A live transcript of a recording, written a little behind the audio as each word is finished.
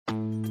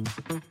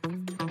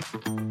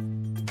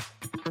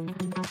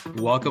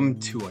Welcome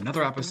to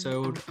another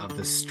episode of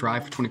the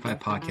Strive for 25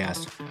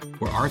 podcast,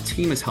 where our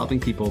team is helping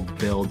people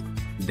build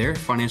their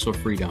financial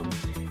freedom.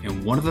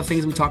 And one of the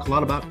things we talk a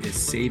lot about is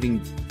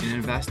saving and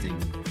investing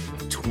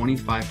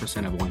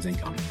 25% of one's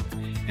income.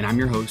 And I'm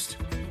your host,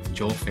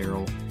 Joel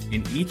Farrell.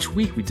 And each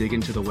week we dig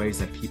into the ways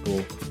that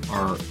people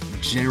are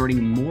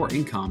generating more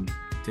income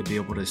to be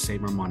able to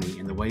save more money,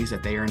 and the ways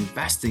that they are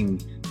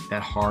investing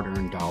that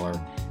hard-earned dollar.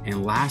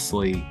 And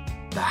lastly,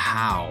 the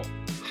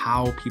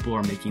how people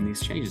are making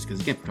these changes. Because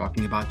again, we're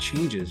talking about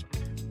changes.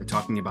 We're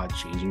talking about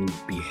changing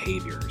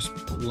behaviors.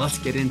 Let's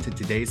get into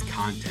today's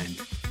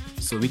content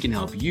so we can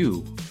help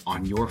you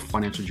on your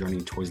financial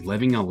journey towards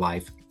living a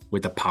life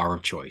with the power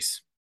of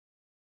choice.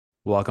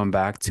 Welcome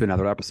back to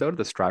another episode of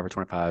the Strive for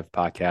 25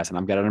 podcast. And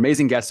I've got an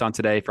amazing guest on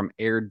today from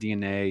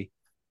AirDNA,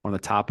 one of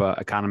the top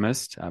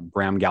economists,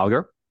 Bram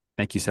Gallagher.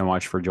 Thank you so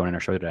much for joining our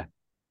show today.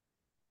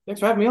 Thanks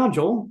for having me on,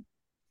 Joel.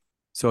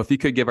 So if you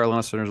could give our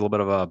listeners a little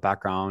bit of a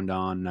background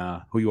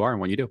on who you are and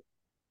what you do.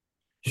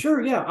 Sure,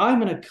 yeah.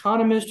 I'm an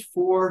economist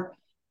for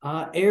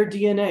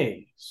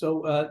AirDNA.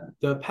 So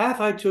the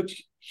path I took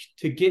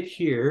to get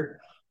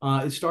here,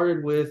 it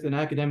started with an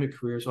academic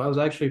career. So I was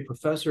actually a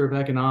professor of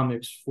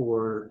economics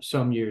for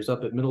some years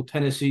up at Middle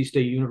Tennessee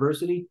State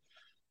University.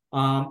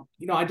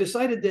 I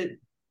decided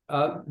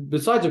that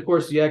besides, of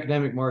course, the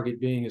academic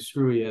market being as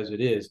screwy as it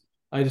is,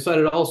 I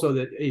decided also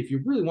that if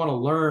you really want to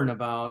learn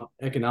about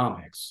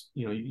economics,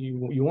 you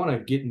want to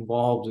get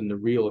involved in the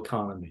real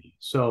economy.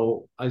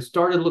 So I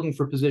started looking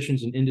for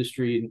positions in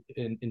industry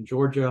in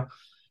Georgia.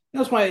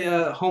 That's my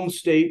home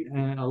state,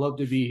 and I love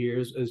to be here.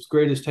 As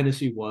great as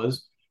Tennessee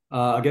was,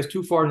 I guess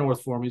too far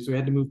north for me, so I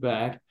had to move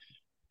back.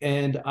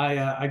 And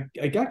I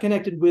got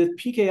connected with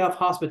PKF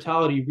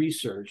Hospitality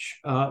Research,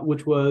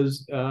 which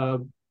was a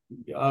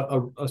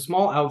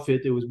small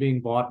outfit that was being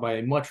bought by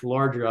a much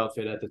larger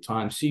outfit at the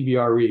time,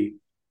 CBRE,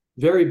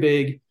 very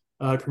big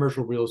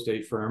commercial real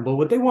estate firm. But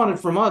what they wanted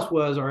from us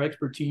was our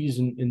expertise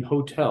in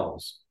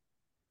hotels.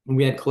 And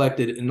we had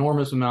collected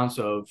enormous amounts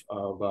of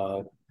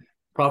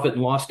profit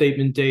and loss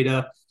statement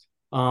data.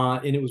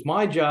 And it was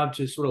my job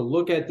to sort of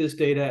look at this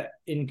data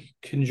in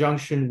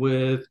conjunction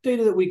with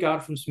data that we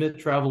got from Smith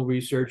Travel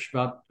Research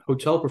about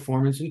hotel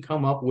performance and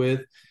come up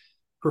with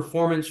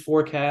performance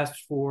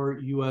forecasts for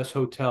U.S.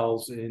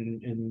 hotels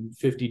in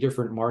 50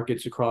 different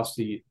markets across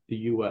the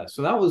U.S.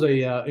 So that was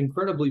a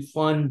incredibly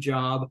fun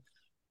job.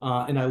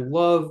 And I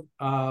love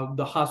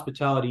the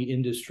hospitality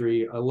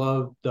industry. I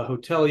love the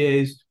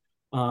hoteliers.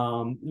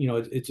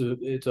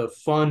 It's a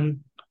fun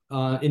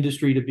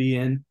industry to be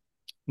in.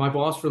 My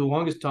boss for the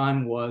longest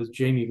time was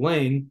Jamie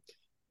Lane,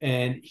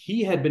 and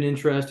he had been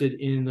interested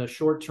in the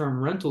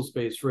short-term rental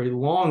space for a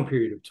long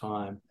period of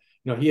time.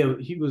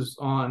 He was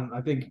on,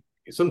 I think,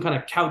 some kind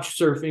of couch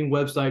surfing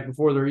website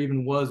before there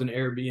even was an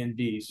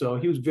Airbnb. So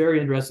he was very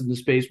interested in the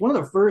space. One of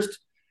the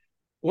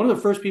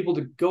first people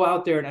to go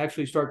out there and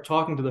actually start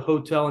talking to the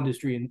hotel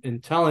industry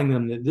and telling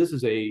them that this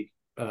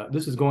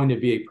is going to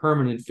be a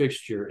permanent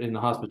fixture in the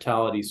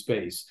hospitality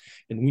space,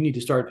 and we need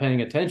to start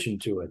paying attention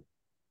to it.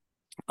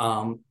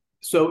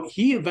 So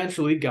he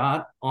eventually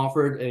got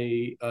offered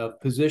a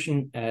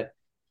position at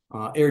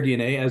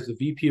AirDNA as the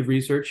VP of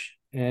research,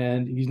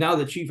 and he's now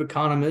the chief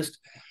economist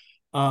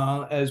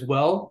as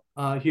well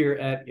here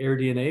at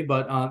AirDNA.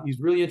 But he's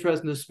really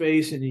interested in this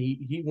space, and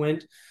he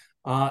went.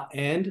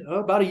 And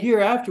about a year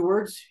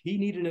afterwards, he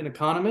needed an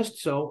economist,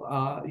 so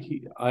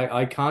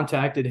I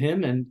contacted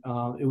him, and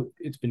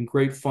it's been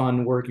great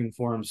fun working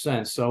for him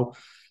since. So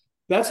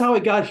that's how I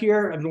got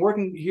here. I've been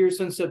working here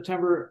since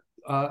September.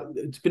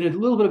 It's been a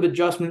little bit of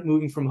adjustment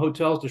moving from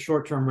hotels to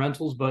short-term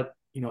rentals, but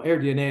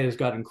AirDNA has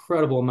got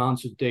incredible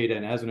amounts of data,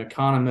 and as an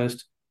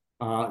economist,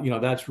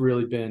 that's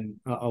really been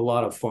a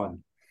lot of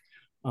fun.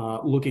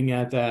 Looking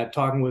at that,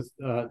 talking with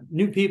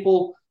new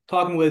people,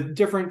 talking with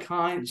different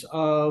kinds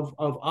of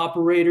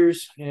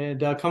operators, and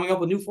coming up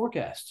with new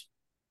forecasts.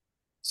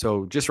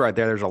 So just right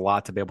there's a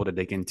lot to be able to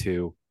dig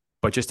into,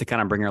 but just to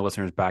kind of bring our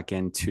listeners back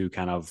into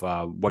kind of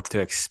what to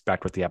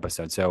expect with the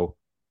episode. So,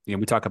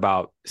 we talk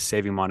about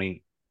saving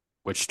money,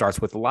 which starts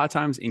with a lot of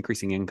times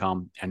increasing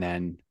income. And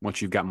then once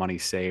you've got money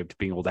saved,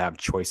 being able to have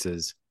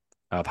choices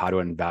of how to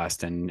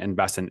invest and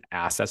invest in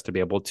assets to be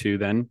able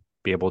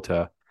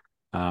to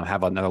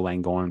have another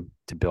lane going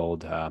to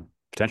build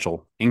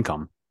potential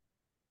income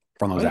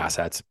from those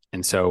assets.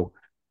 And so,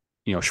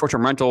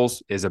 short-term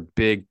rentals is a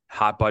big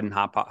hot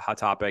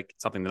topic,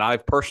 something that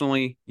I've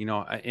personally,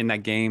 in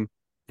that game,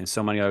 and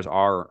so many others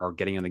are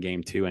getting in the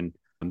game too. And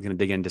I'm going to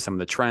dig into some of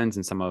the trends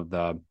and some of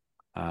the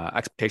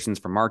expectations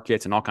for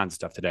markets and all kinds of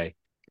stuff today.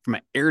 From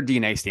an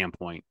AirDNA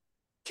standpoint,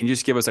 can you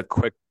just give us a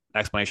quick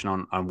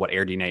explanation on what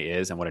AirDNA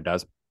is and what it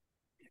does?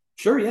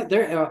 Sure. Yeah,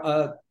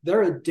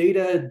 they're a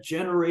data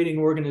generating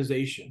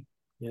organization,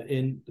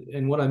 and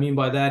what I mean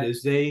by that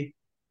is they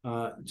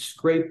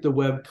scrape the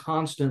web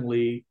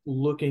constantly,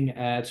 looking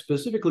at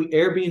specifically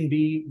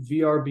Airbnb,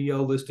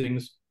 VRBO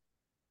listings.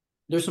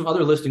 There's some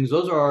other listings;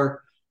 those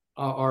are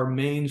our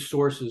main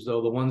sources,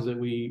 though, the ones that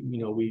we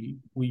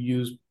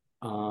use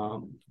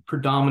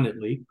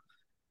predominantly.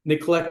 they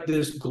collect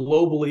this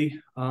globally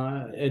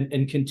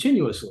and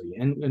continuously.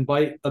 And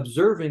by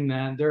observing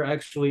that, they're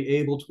actually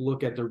able to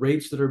look at the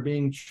rates that are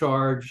being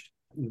charged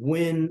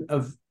when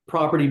a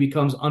property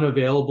becomes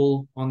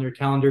unavailable on their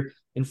calendar.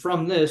 And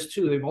from this,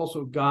 too, they've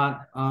also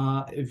got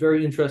a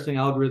very interesting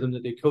algorithm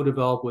that they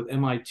co-developed with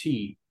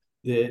MIT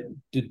that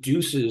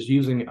deduces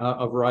using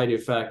a variety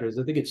of factors.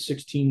 I think it's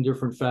 16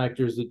 different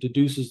factors that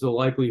deduces the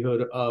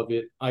likelihood of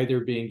it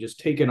either being just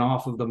taken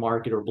off of the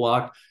market or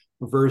blocked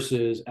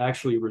versus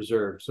actually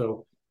reserved.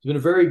 So it's been a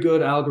very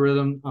good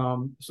algorithm.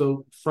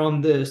 So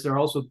from this, they're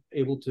also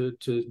able to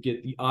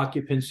get the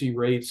occupancy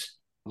rates.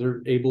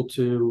 They're able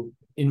to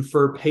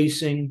infer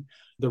pacing,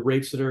 the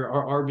rates that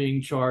are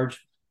being charged.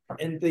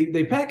 And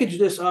they package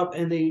this up,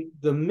 and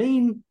the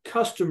main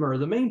customer,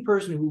 the main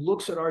person who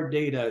looks at our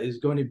data is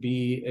going to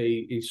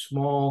be a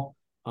small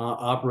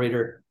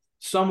operator,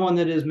 someone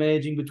that is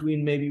managing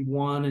between maybe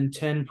 1 and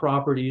 10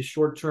 properties,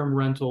 short-term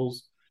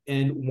rentals,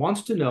 and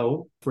wants to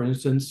know, for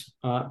instance,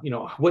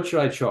 what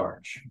should I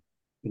charge?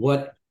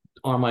 What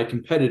are my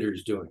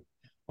competitors doing?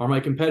 Are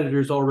my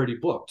competitors already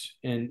booked?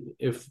 And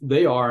if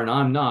they are and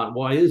I'm not,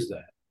 why is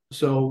that?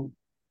 So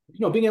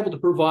being able to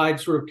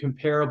provide sort of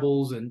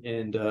comparables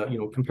and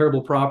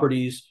comparable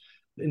properties,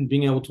 and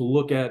being able to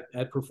look at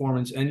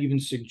performance and even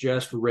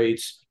suggest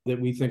rates that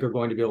we think are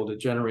going to be able to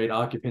generate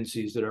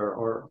occupancies that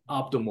are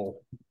optimal,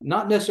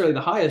 not necessarily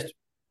the highest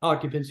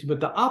occupancy, but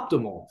the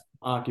optimal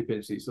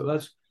occupancy. So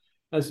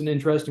that's an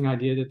interesting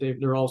idea that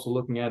they're also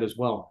looking at as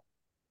well,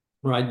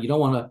 right? You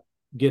don't want to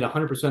get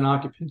 100%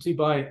 occupancy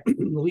by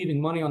leaving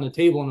money on the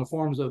table in the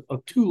forms of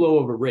too low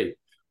of a rate.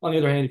 On the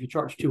other hand, if you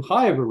charge too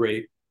high of a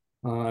rate,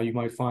 you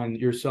might find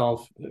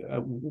yourself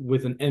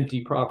with an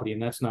empty property,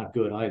 and that's not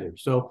good either.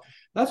 So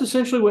that's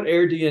essentially what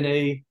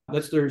AirDNA,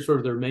 that's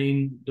their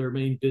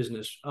main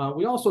business.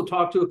 We also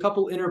talked to a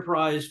couple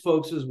enterprise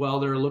folks as well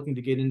that are looking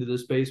to get into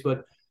this space,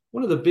 but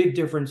one of the big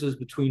differences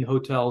between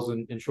hotels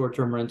and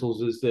short-term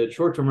rentals is that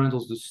short-term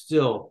rentals is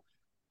still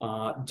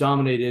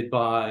dominated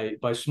by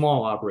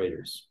small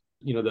operators.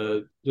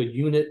 The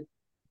unit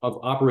of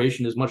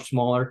operation is much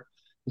smaller.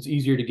 It's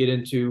easier to get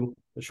into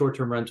a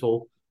short-term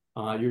rental.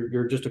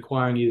 You're just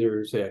acquiring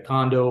either, say, a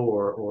condo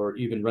or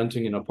even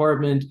renting an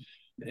apartment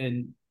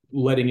and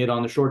letting it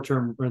on the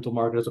short-term rental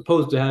market, as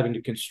opposed to having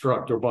to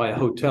construct or buy a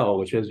hotel,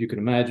 which, as you can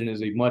imagine,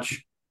 is a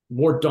much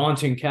more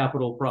daunting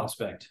capital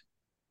prospect.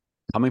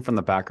 Coming from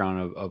the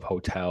background of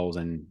hotels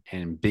and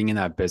being in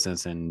that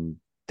business and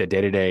the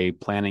day-to-day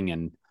planning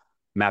and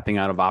mapping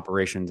out of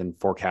operations and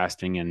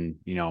forecasting and,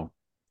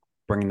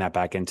 bringing that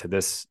back into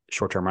this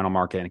short-term rental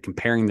market and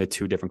comparing the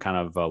two different kind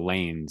of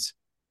lanes,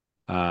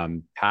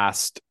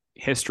 past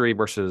history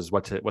versus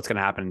what's going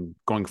to happen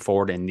going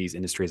forward in these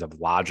industries of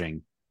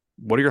lodging.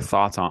 What are your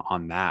thoughts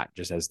on that,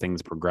 just as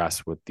things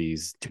progress with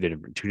these two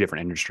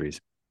different industries?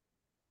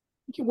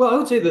 Well, I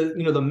would say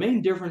the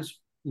main difference,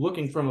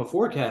 looking from a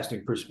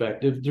forecasting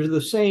perspective, they're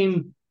the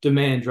same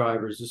demand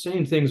drivers. The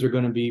same things are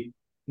going to be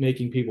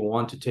making people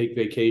want to take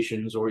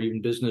vacations or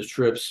even business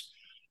trips,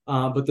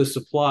 but the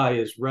supply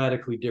is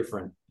radically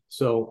different.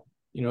 So,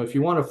 if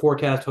you want to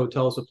forecast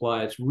hotel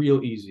supply, it's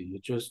real easy.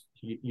 It just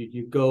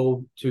you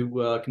go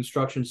to a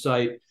construction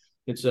site.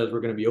 It says we're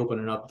going to be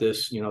opening up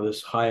this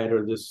this Hyatt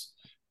or this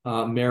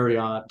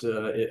Marriott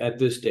at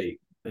this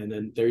date, and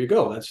then there you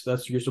go.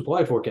 That's your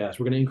supply forecast.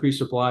 We're going to increase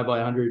supply by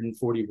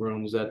 140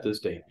 rooms at this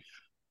date.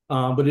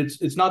 But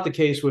it's not the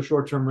case with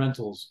short-term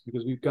rentals,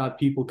 because we've got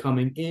people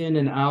coming in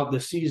and out. The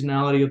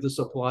seasonality of the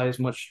supply is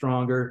much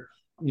stronger.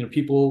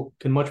 People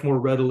can much more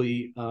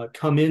readily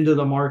come into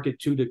the market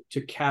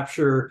to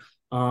capture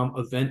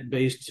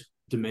event-based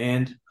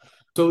demand.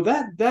 So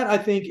that I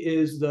think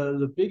is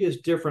the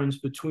biggest difference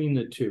between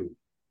the two.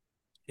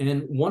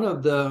 And one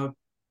of the,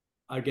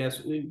 I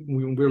guess,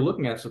 when we're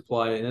looking at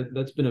supply, and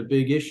that's been a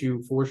big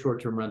issue for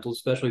short-term rentals,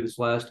 especially this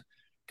last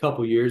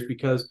couple of years,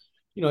 because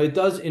it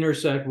does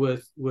intersect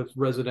with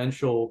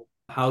residential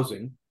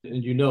housing,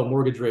 and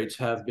mortgage rates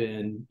have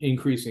been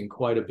increasing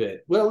quite a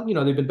bit. Well,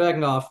 they've been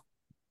backing off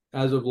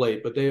as of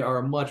late, but they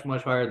are much,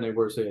 much higher than they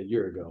were, say, a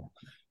year ago.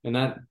 And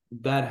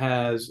that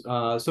has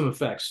some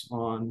effects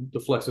on the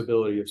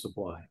flexibility of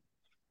supply.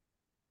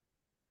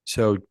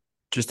 So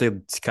just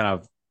to kind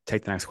of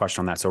take the next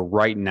question on that. So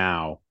right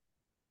now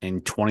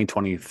in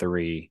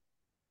 2023,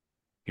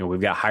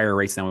 we've got higher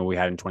rates than what we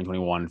had in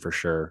 2021 for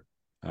sure.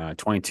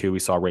 22, we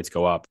saw rates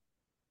go up.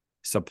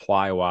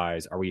 Supply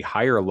wise, are we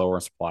higher or lower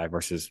in supply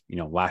versus,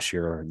 last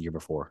year or the year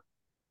before?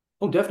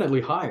 Oh, definitely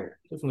higher.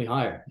 Definitely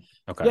higher.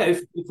 Okay. Yeah,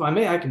 if I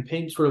may, I can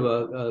paint sort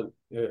of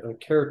a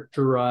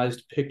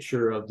characterized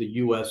picture of the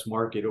U.S.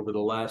 market over the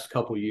last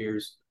couple of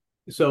years.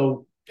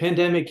 So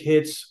pandemic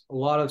hits, a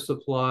lot of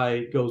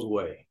supply goes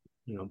away.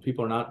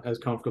 People are not as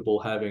comfortable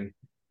having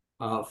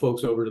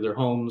folks over to their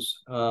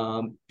homes.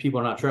 People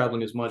are not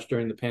traveling as much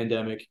during the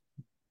pandemic,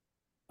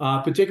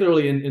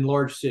 particularly in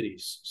large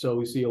cities. So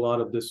we see a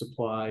lot of the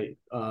supply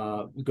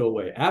go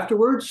away.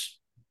 Afterwards,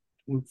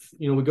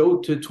 we go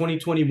to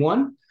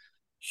 2021.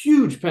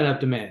 Huge pent-up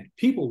demand.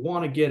 People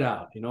want to get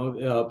out.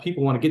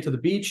 People want to get to the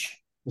beach,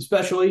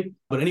 especially,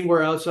 but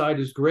anywhere outside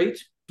is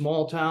great.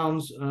 small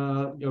towns,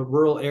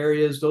 rural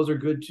areas, those are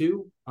good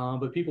too.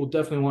 But people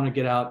definitely want to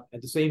get out.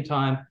 At the same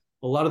time,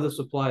 a lot of the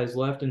supply is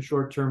left in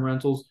short-term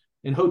rentals,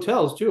 and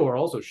hotels too are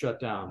also shut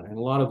down. And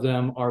a lot of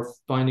them are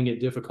finding it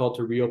difficult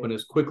to reopen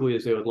as quickly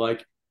as they would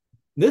like.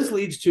 This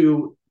leads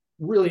to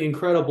really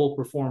incredible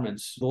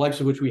performance, the likes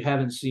of which we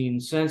haven't seen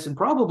since and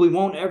probably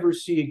won't ever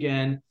see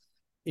again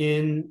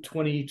in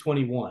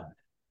 2021,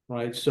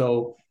 right?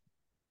 So,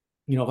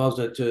 if I was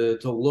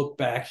to look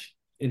back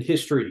in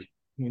history,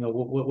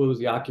 what was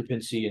the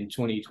occupancy in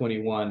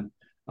 2021?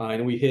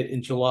 And we hit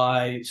in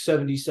July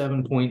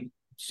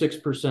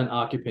 77.6%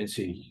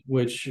 occupancy,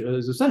 which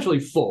is essentially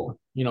full.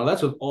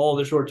 That's of all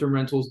the short-term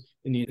rentals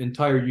in the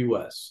entire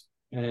U.S.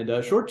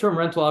 And short-term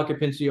rental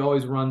occupancy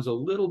always runs a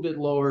little bit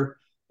lower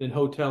than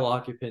hotel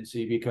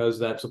occupancy because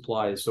that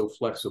supply is so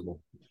flexible.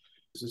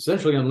 It's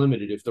essentially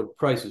unlimited if the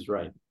price is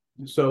right.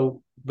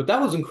 So, but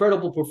that was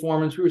incredible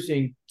performance. We were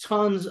seeing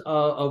tons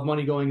of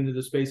money going into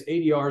the space.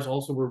 ADRs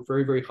also were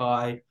very, very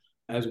high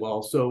as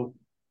well. So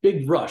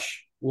big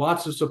rush,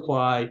 lots of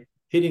supply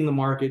hitting the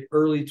market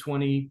early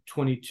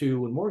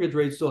 2022 when mortgage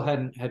rates still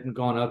hadn't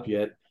gone up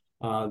yet.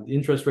 The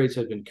interest rates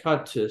had been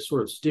cut to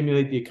sort of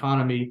stimulate the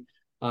economy.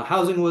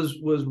 Housing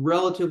was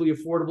relatively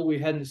affordable. We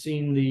hadn't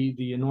seen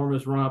the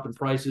enormous run up in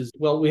prices.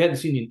 Well, we hadn't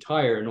seen the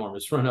entire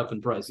enormous run up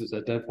in prices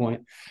at that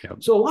point.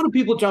 Yep. So a lot of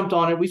people jumped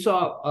on it. We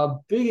saw a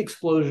big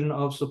explosion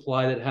of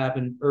supply that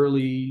happened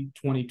early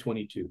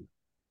 2022.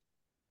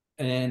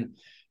 And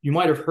you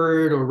might have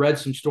heard or read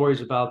some stories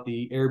about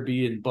the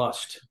Airbnb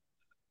bust.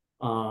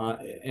 I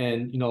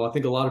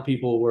think a lot of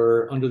people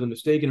were under the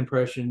mistaken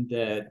impression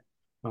that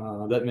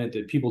that meant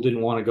that people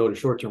didn't want to go to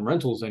short-term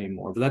rentals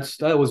anymore, but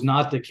that was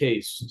not the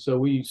case. So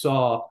we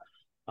saw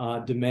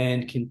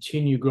demand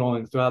continue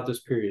growing throughout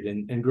this period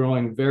and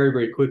growing very,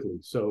 very quickly.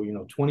 So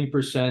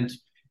 20%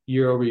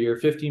 year over year,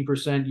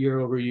 15% year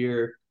over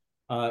year.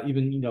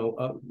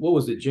 What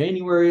was it?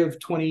 January of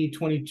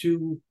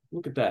 2022.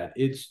 Look at that.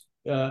 It's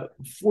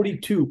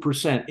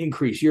 42%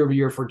 increase year over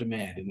year for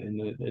demand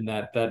in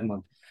that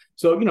month.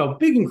 So,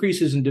 big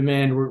increases in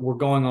demand were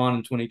going on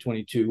in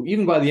 2022.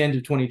 Even by the end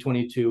of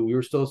 2022, we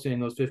were still seeing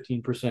those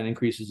 15%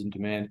 increases in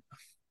demand.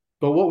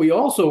 But what we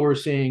also were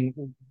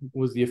seeing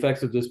was the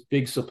effects of this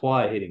big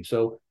supply hitting.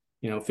 So,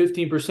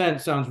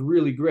 15% sounds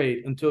really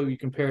great until you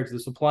compare it to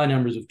the supply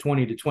numbers of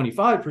 20 to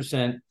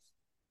 25%.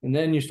 And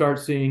then you start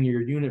seeing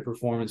your unit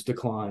performance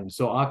decline.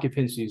 So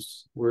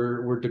occupancies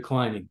were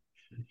declining.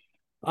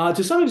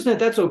 To some extent,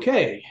 that's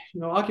okay.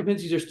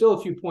 Occupancies are still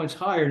a few points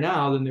higher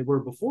now than they were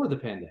before the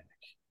pandemic.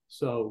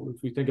 So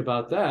if we think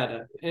about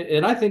that,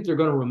 and I think they're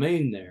going to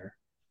remain there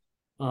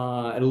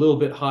at a little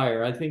bit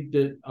higher. I think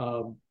that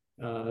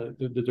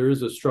there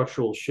is a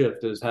structural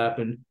shift that has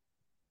happened.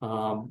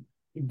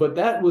 But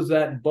that was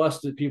that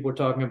bust that people were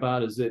talking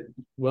about, is that,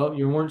 well,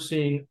 you weren't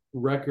seeing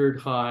record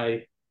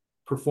high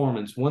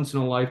performance, once in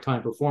a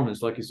lifetime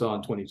performance like you saw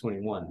in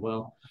 2021.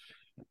 Well,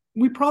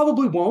 we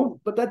probably won't,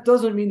 but that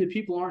doesn't mean that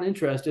people aren't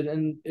interested.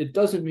 And it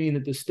doesn't mean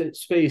that the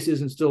space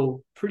isn't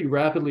still pretty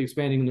rapidly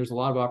expanding and there's a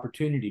lot of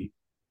opportunity.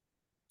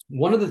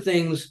 One of the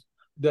things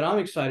that I'm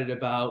excited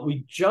about,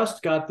 we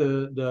just got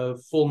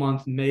the full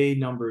month May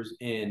numbers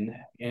in,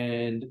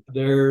 and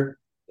the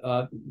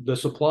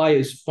supply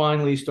is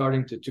finally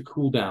starting to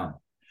cool down.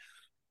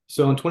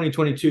 So in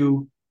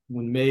 2022,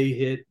 when May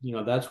hit,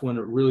 that's when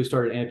it really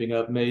started amping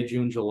up. May,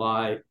 June,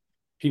 July,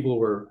 people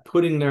were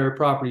putting their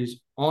properties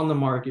on the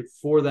market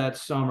for that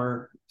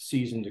summer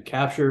season to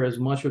capture as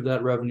much of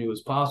that revenue as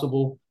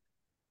possible.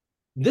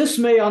 This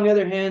May, on the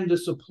other hand, the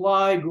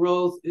supply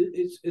growth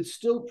it's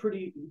still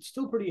pretty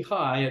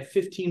high at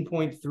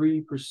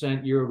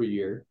 15.3% year over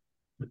year.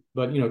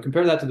 But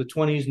compare that to the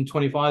 20s and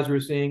 25s we're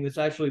seeing. It's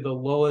actually the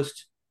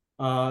lowest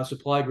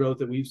supply growth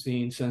that we've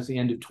seen since the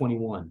end of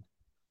 21.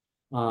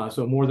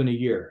 So more than a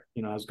year,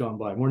 has gone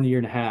by. More than a year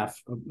and a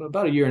half.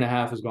 About a year and a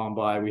half has gone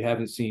by. We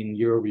haven't seen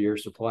year over year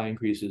supply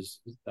increases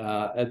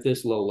at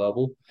this low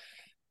level.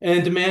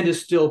 And demand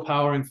is still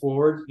powering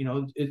forward.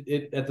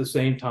 At the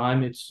same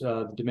time, it's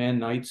the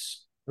demand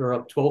nights are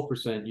up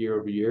 12% year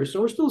over year.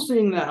 So we're still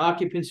seeing that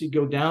occupancy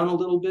go down a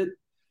little bit.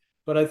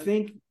 But I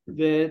think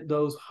that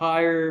those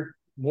higher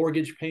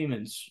mortgage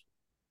payments,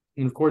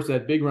 and of course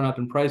that big run up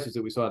in prices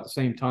that we saw at the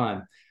same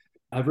time,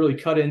 have really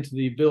cut into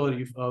the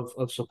ability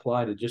of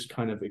supply to just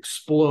kind of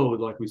explode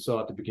like we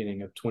saw at the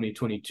beginning of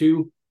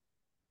 2022.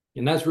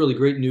 And that's really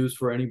great news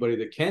for anybody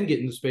that can get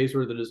in the space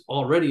or that is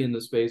already in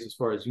the space as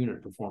far as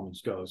unit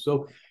performance goes.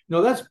 So,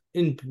 that's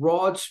in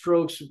broad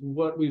strokes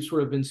what we've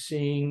sort of been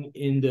seeing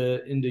in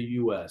the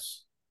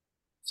US.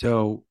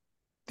 So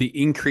the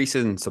increase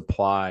in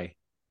supply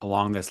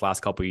along this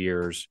last couple of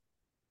years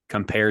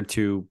compared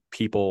to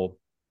people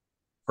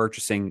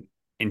purchasing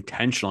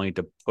intentionally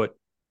to put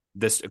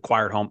this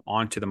acquired home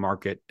onto the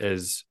market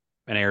as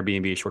an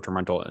Airbnb, short-term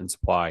rental, and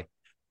supply.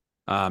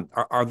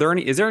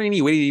 Is there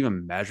any way to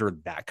even measure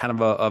that kind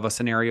of a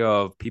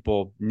scenario of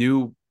people,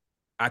 new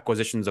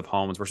acquisitions of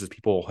homes versus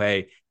people,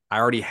 hey, I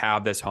already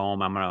have this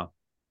home, I'm going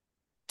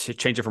to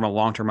change it from a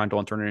long-term rental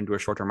and turn it into a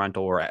short-term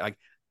rental? Or like,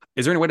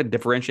 Is there any way to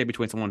differentiate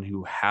between someone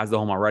who has the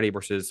home already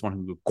versus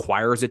someone who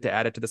acquires it to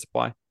add it to the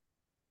supply?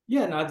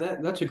 Yeah, no,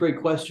 that's a great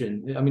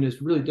question. I mean,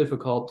 it's really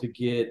difficult to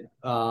get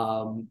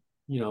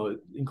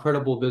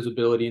incredible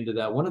visibility into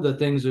that. One of the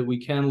things that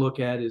we can look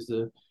at is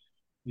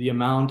the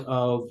amount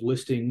of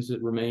listings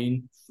that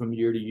remain from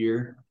year to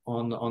year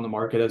on the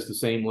market as the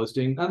same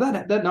listing. Now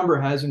that number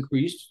has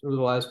increased over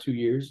the last 2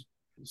 years.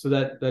 So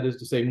that is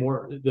to say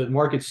more the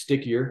market's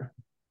stickier.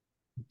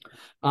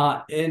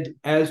 And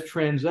as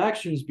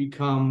transactions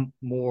become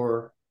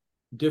more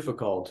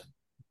difficult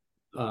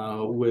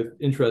with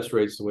interest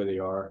rates the way they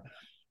are,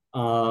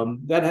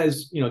 that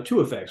has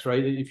two effects,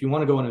 right? If you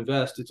want to go and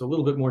invest, it's a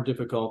little bit more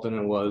difficult than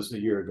it was a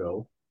year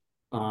ago.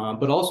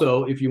 But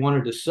also, if you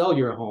wanted to sell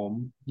your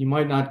home, you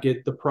might not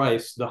get the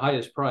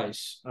highest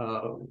price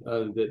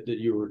that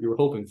you were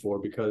hoping for,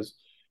 because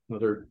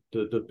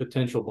the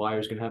potential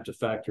buyers can have to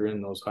factor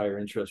in those higher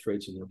interest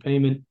rates in their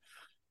payment.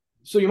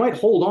 So you might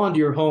hold on to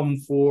your home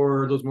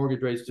for those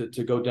mortgage rates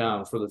to go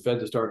down, for the Fed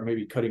to start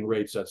maybe cutting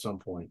rates at some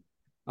point.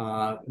 What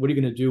are you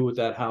going to do with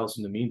that house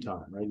in the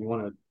meantime, right?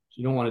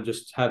 You don't want to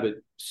just have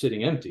it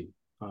sitting empty.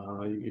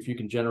 If you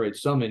can generate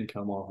some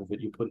income off of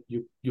it,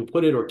 you'll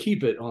put it or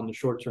keep it on the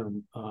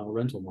short-term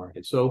rental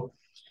market. So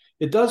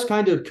it does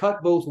kind of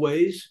cut both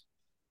ways.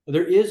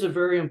 There is a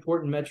very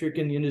important metric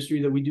in the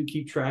industry that we do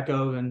keep track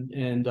of, and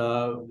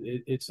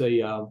it's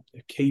a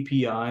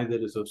KPI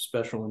that is of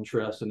special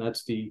interest, and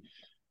that's the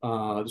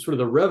sort of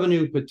the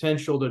revenue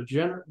potential,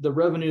 the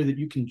revenue that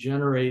you can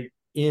generate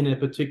in a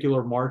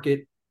particular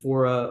market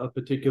for a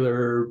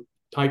particular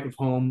type of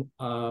home,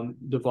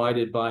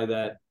 divided by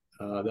that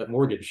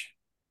mortgage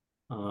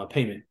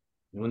payment.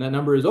 And when that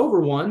number is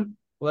over one,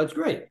 well, that's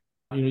great.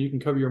 You can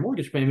cover your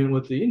mortgage payment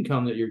with the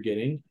income that you're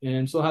getting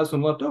and still have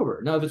some left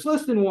over. Now, if it's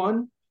less than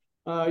one,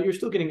 you're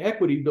still getting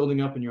equity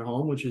building up in your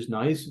home, which is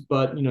nice,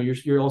 but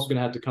you're also going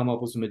to have to come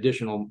up with some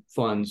additional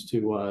funds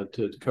to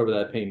cover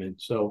that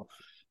payment. So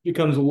it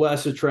becomes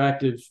less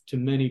attractive to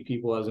many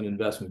people as an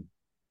investment.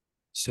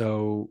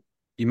 So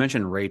you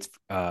mentioned rates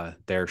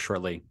there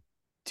shortly.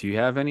 Do you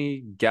have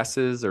any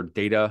guesses or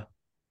data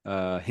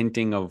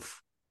hinting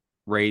of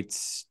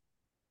rates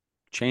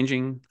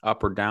changing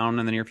up or down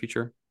in the near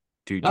future?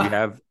 Do you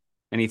have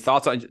any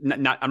thoughts on?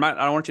 I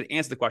don't want you to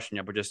answer the question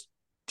yet, but just,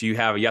 do you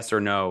have a yes or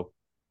no,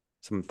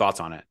 some thoughts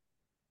on it?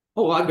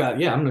 Oh, I'm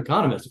an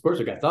economist. Of course,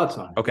 I got thoughts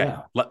on it. Okay,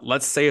 yeah.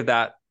 Let's save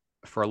that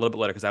for a little bit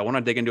later, because I want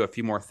to dig into a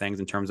few more things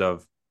in terms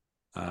of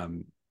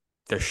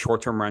the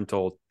short-term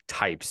rental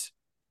types.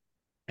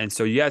 And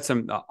so you had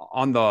some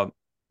on the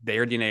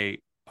AirDNA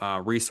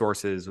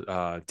resources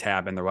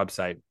tab in their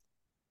website.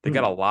 They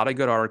got a lot of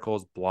good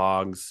articles,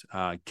 blogs,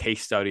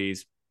 case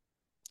studies,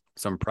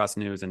 some press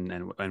news and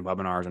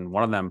webinars. And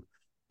one of them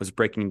was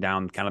breaking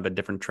down kind of the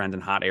different trends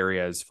in hot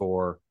areas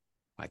for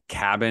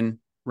cabin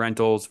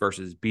rentals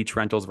versus beach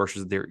rentals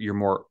versus your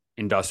more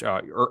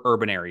industrial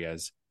urban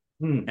areas.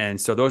 And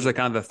so those are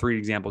kind of the three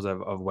examples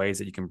of ways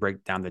that you can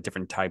break down the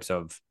different types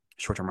of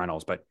short-term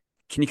rentals. But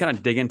can you kind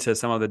of dig into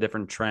some of the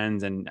different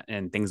trends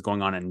and things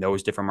going on in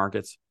those different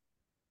markets?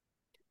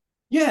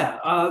 Yeah,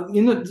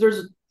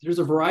 there's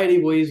a variety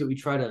of ways that we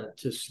try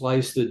to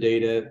slice the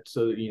data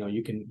so that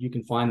you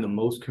can find the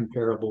most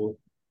comparable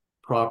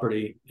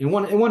property. And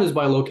one is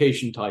by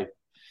location type.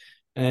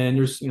 And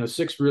there's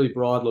 6 really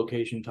broad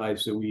location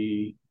types that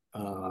we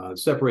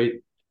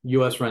separate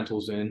U.S.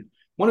 rentals in.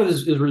 One of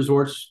is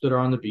resorts that are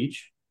on the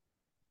beach.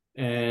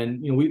 And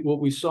what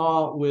we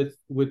saw with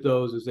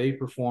those is they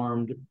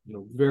performed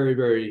very,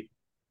 very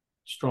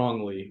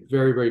strongly,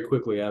 very, very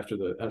quickly after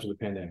the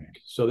pandemic.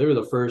 So they were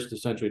the first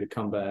essentially to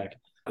come back.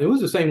 It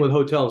was the same with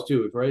hotels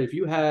too, right? If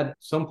you had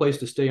some place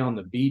to stay on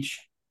the beach,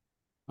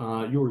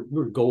 you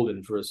were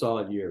golden for a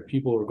solid year.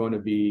 People were going to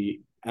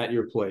be at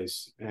your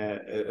place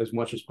as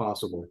much as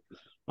possible,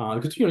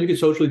 because you could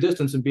socially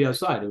distance and be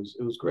outside.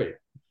 It was great.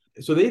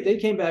 So they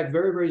came back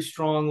very, very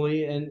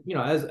strongly, and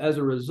as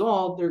a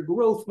result, their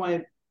growth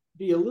might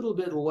be a little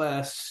bit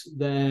less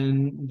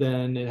than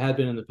it had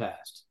been in the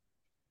past.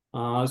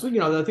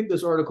 So I think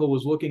this article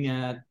was looking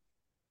at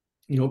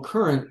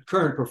current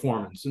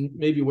performance and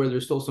maybe where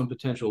there's still some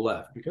potential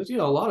left, because a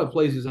lot of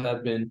places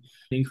have been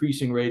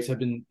increasing rates, have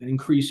been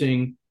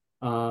increasing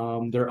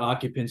their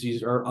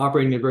occupancies, are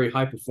operating at very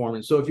high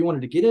performance. So if you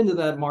wanted to get into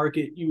that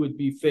market, you would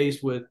be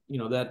faced with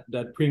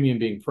that premium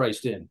being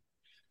priced in.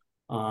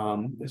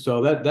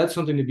 So that's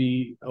something to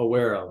be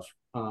aware of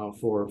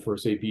for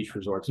say beach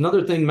resorts.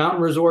 Another thing,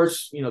 mountain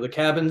resorts, the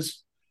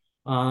cabins.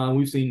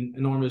 We've seen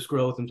enormous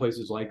growth in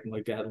places like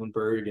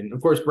Gatlinburg, and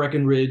of course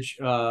Breckenridge,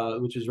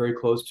 which is very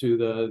close to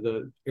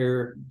the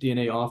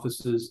AirDNA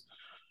offices,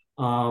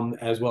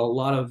 as well.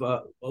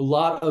 A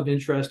lot of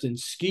interest in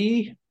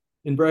ski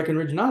in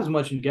Breckenridge, not as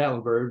much in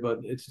Gatlinburg, but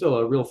it's still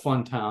a real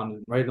fun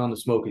town right on the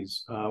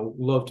Smokies.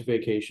 Love to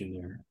vacation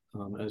there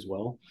as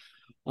well.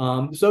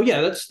 So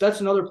yeah,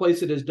 that's another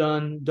place that has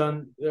done,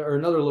 or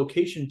another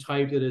location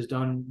type that has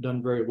done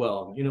very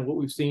well. What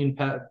we've seen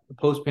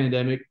post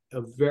pandemic,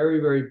 a very,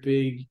 very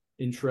big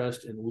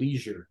interest in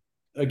leisure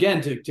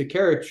again, to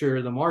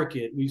caricature the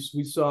market, we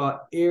saw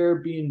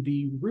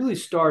Airbnb really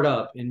start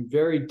up in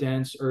very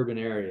dense urban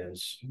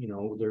areas.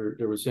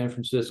 There was San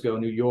Francisco,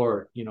 New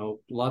York,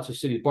 lots of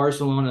cities.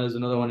 Barcelona is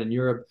another one in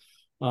Europe,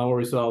 where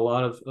we saw a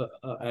lot of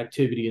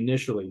activity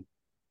initially.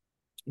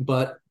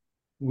 But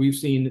we've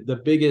seen the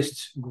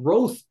biggest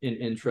growth in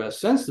interest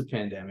since the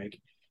pandemic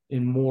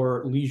in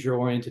more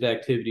leisure-oriented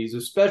activities,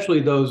 especially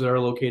those that are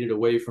located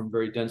away from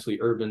very densely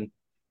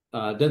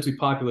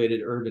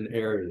populated urban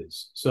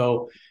areas.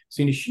 So,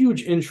 seen a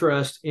huge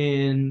interest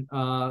in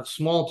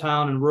small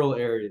town and rural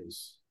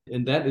areas,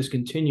 and that is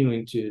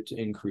continuing to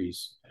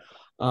increase.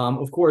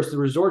 Of course, the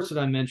resorts that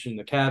I mentioned,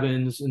 the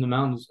cabins in the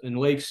mountains and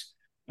lakes,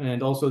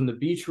 and also in the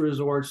beach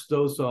resorts,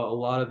 those saw a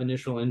lot of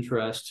initial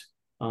interest.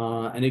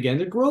 And again,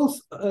 the growth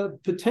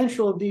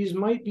potential of these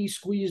might be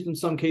squeezed in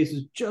some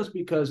cases just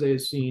because they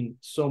have seen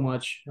so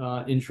much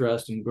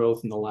interest and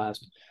growth in the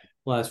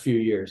last few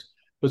years.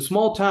 But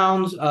small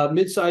towns,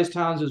 mid-sized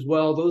towns as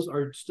well, those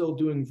are still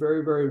doing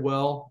very, very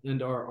well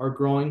and are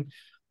growing.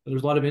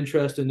 There's a lot of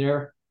interest in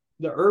there.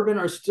 The urban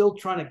are still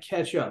trying to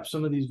catch up.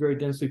 Some of these very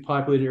densely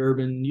populated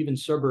urban, even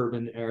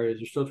suburban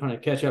areas are still trying to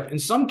catch up. In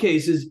some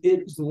cases,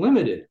 it's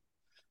limited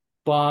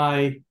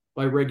by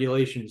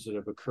regulations that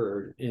have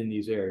occurred in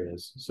these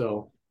areas.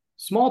 So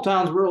small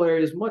towns, rural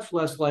areas, much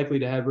less likely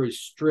to have very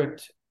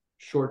strict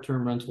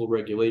short-term rental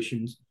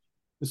regulations.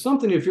 It's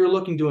something, if you're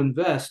looking to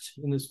invest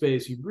in this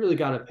space, you've really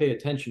got to pay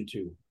attention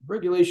to.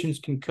 Regulations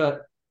can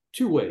cut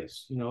two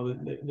ways.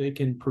 They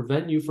can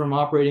prevent you from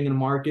operating in a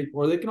market,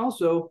 or they can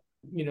also,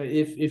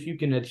 if you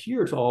can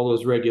adhere to all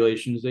those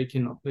regulations, they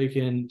can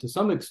to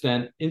some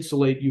extent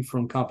insulate you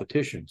from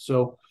competition.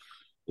 So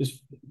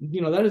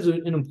that is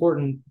an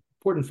important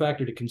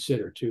factor to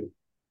consider too.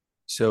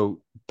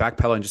 So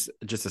backpedaling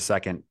just a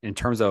second, in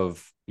terms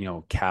of,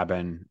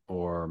 cabin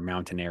or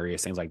mountain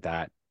areas, things like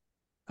that,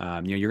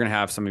 you're going to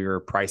have some of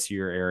your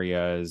pricier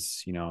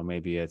areas,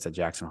 maybe it's a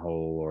Jackson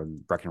Hole or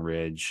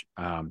Breckenridge.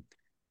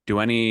 Do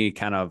any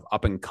kind of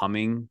up and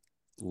coming,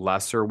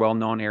 lesser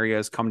well-known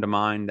areas come to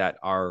mind that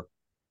are,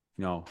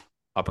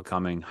 up and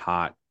coming,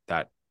 hot,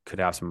 that could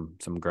have some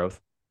growth?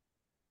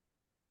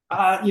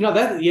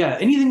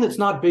 Anything that's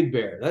not Big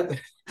Bear,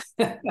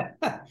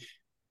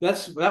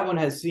 that one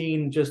has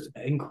seen just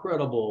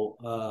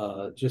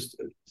incredible,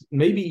 just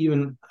maybe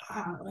even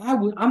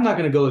I'm not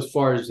going to go as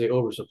far as say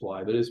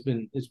oversupply, but it's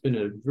been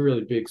a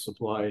really big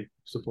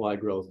supply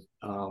growth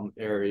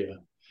area.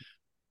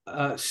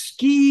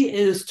 Ski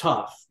is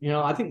tough.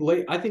 I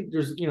think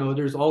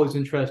there's always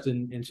interest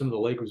in some of the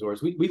lake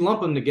resorts. We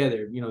lump them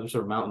together. They're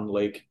sort of mountain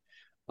lake.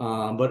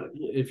 But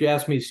if you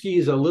ask me, ski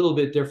is a little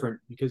bit different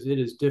because it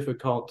is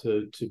difficult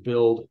to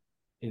build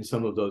in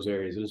some of those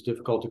areas. It is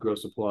difficult to grow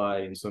supply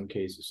in some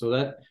cases. So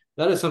that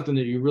is something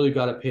that you really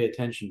got to pay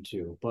attention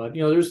to. But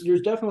there's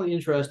definitely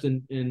interest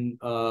in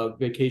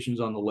vacations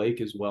on the lake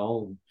as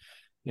well,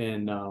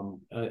 and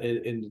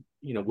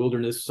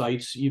wilderness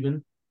sites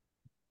even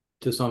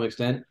to some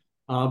extent.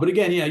 But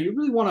again, you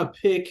really want to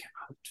pick.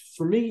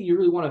 For me, you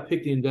really want to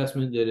pick the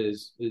investment that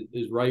is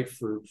right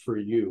for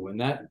you,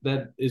 and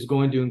that is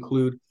going to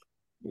include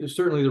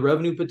certainly the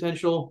revenue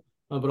potential,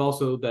 but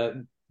also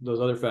those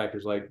other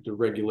factors like the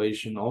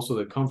regulation, also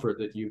the comfort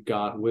that you've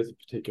got with a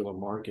particular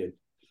market.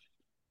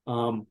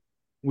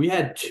 We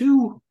had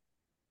two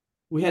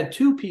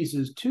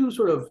pieces, two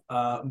sort of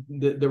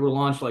that were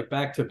launched like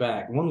back to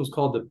back. One was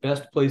called the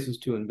best places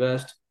to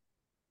invest,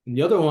 and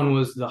the other one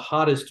was the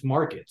hottest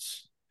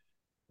markets,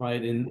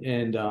 right?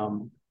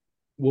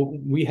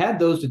 We had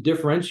those to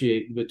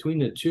differentiate between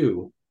the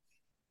two,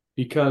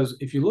 because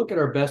if you look at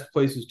our best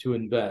places to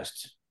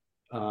invest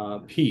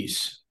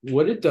piece,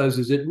 what it does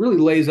is it really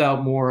lays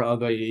out more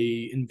of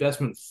a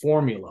investment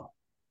formula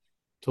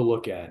to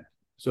look at.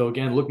 So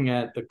again, looking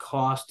at the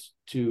cost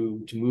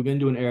to move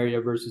into an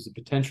area versus the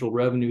potential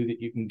revenue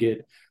that you can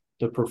get,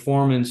 the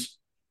performance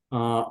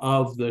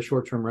of the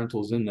short-term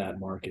rentals in that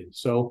market.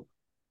 So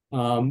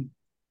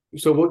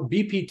what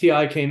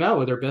BPTI came out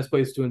with, our best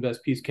place to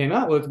invest piece came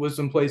out with, was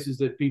some places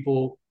that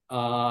people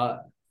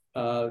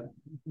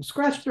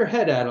scratched their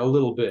head at a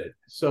little bit.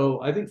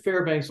 So I think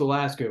Fairbanks,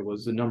 Alaska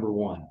was the number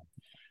one.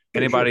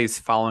 Anybody's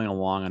following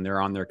along and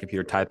they're on their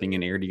computer typing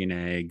in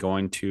AirDNA,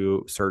 going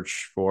to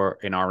search for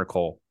an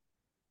article.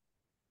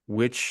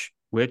 Which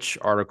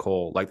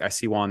article? Like I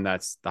see one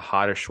that's the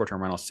hottest short-term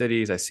rental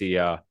cities. I see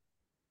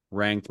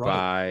ranked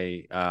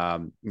by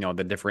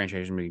the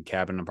differentiation between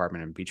cabin,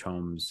 apartment, and beach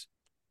homes.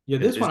 Yeah,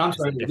 this one, I'm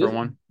sorry. Different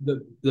one.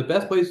 The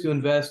best place to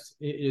invest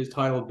is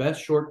titled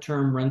Best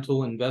Short-Term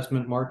Rental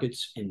Investment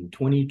Markets in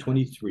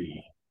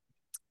 2023.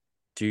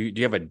 Do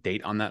you have a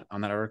date on that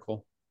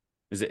article?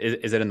 Is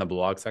it in the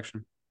blog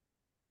section?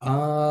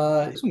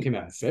 This one came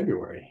out in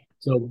February.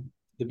 So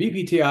the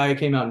BPTI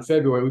came out in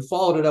February. We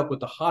followed it up with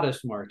the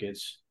hottest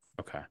markets.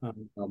 Okay.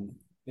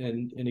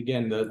 And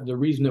again, the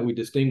reason that we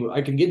distinguish,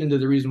 I can get into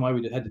the reason why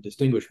we had to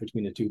distinguish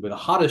between the two, but the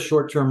hottest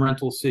short-term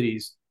rental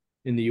cities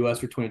in the U.S.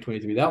 for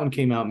 2023. That one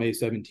came out May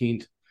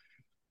 17th.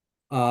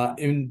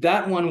 And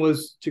that one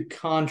was to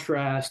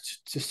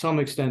contrast, to some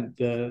extent,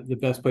 the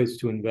best places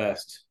to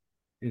invest.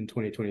 in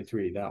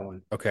 2023. That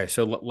one. Okay,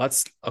 so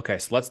let's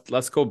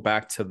go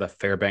back to the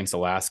Fairbanks,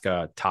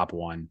 Alaska top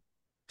one.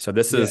 So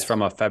this is Yes.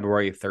 from a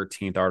February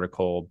 13th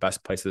article,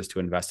 best places to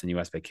invest in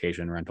US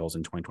vacation rentals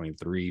in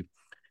 2023. And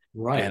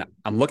Right.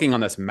 I'm looking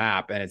on this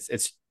map, and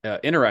it's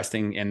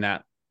interesting in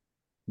that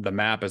the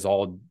map is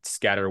all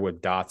scattered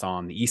with dots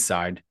on the east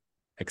side,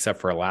 except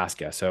for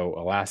Alaska. So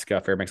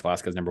Alaska, Fairbanks,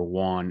 Alaska is number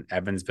one,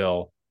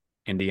 Evansville,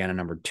 Indiana,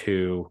 number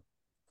two,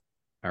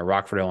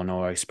 Rockford,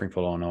 Illinois,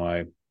 Springfield,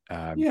 Illinois,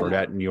 Yeah.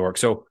 Burdett, New York.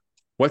 So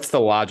what's the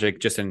logic,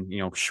 just in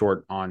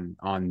short,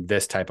 on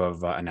this type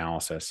of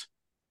analysis?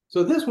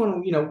 So this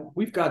one,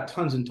 we've got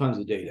tons and tons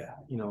of data,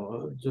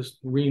 just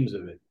reams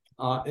of it.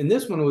 And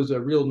this one was a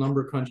real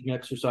number crunching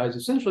exercise.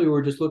 Essentially,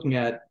 we're just looking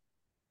at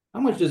how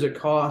much does it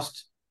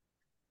cost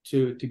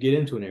to get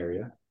into an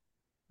area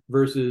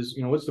versus,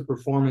 what's the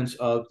performance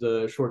of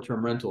the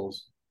short-term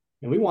rentals.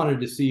 And we wanted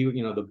to see,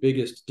 the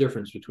biggest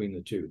difference between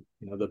the two,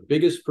 the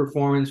biggest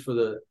performance for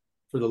the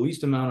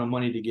least amount of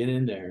money to get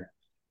in there.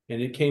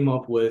 And it came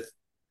up with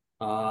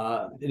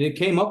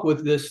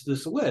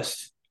this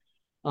list.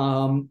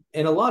 And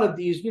a lot of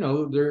these,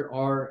 there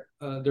are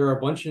a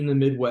bunch in the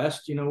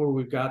Midwest, where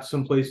we've got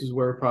some places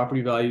where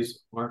property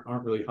values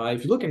aren't really high.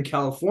 If you look in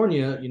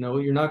California,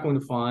 you're not going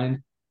to find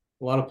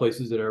a lot of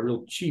places that are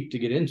real cheap to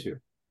get into.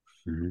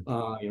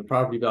 Mm-hmm.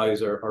 Property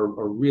values are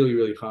really,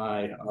 really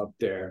high up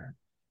there.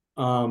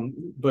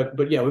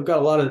 But yeah, we've got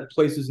a lot of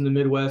places in the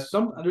Midwest.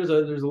 There's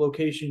a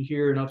location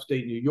here in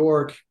upstate New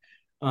York,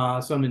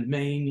 some in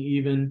Maine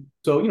even.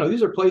 So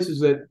these are places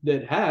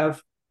that have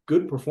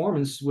good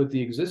performance with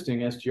the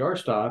existing STR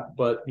stock,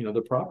 but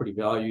the property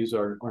values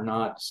are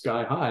not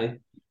sky high,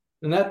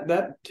 and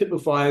that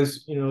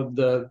typifies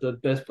the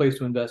best place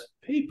to invest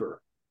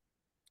paper.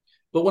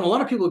 But when a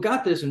lot of people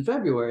got this in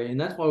February,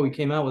 and that's why we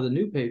came out with a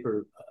new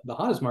paper, the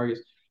hottest markets,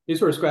 they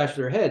sort of scratched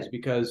their heads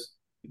because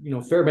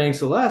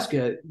Fairbanks,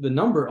 Alaska, the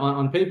number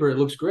on paper it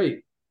looks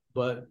great,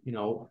 but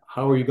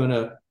how are you going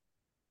to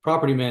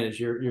property manage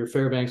your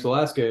Fairbanks,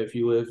 Alaska if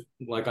you live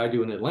like I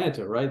do in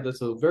Atlanta, right?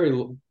 That's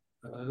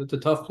it's a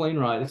tough plane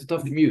ride. It's a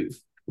tough commute.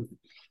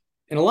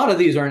 And a lot of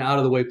these aren't out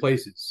of the way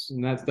places.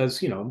 And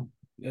that's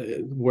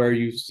where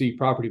you see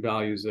property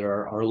values that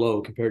are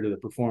low compared to the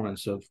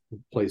performance of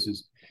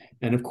places.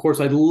 And of course,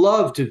 I'd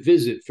love to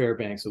visit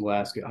Fairbanks,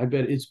 Alaska. I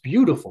bet it's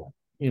beautiful,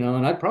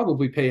 and I'd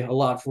probably pay a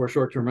lot for a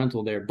short-term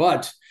rental there,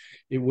 but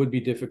it would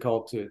be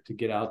difficult to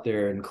get out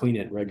there and clean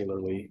it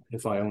regularly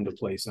if I owned a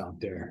place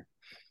out there.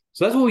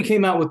 So that's what we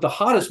came out with, the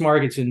hottest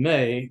markets in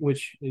May,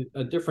 which is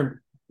a different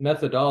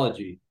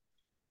methodology.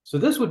 So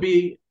this would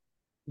be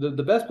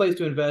the best place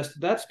to invest.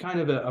 That's kind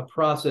of a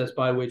process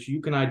by which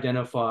you can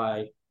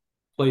identify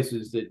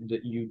places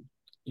that you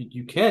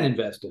can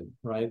invest in,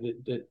 right?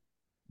 That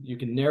you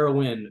can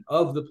narrow in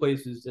of the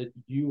places that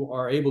you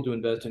are able to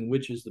invest in,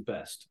 which is the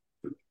best.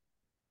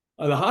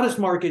 The hottest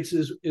markets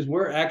is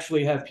where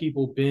actually have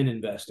people been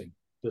investing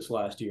this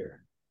last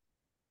year.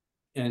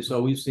 And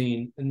so we've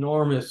seen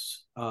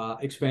enormous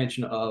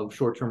expansion of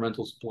short-term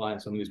rental supply in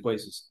some of these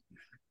places.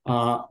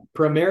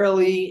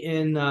 Primarily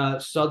in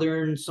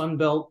southern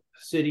Sunbelt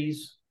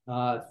cities.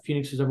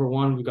 Phoenix is number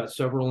one. We've got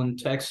several in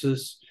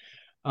Texas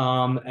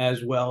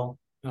as well.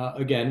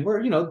 Again,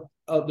 where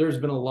there's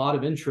been a lot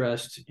of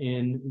interest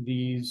in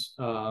these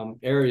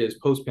areas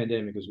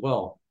post-pandemic as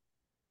well.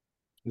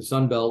 The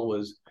Sunbelt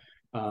was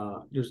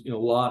there's a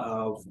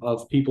lot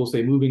of people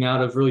say moving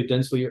out of really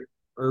densely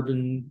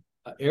urban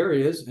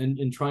areas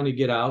and trying to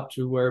get out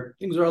to where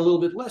things are a little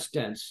bit less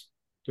dense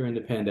during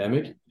the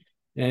pandemic.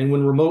 And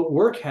when remote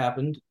work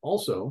happened,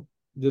 also,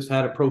 this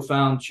had a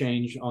profound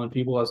change on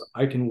people as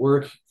I can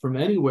work from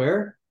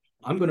anywhere.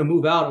 I'm going to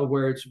move out of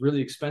where it's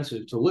really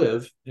expensive to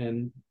live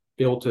and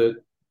be able to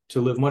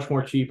live much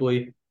more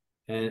cheaply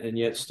and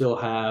yet still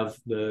have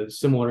the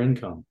similar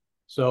income.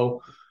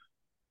 So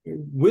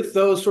with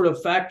those sort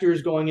of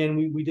factors going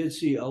in, we did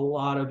see a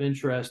lot of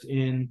interest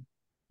in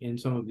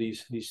some of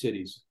these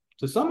cities.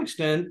 To some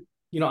extent,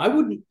 I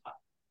wouldn't,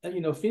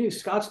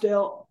 Phoenix,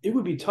 Scottsdale, it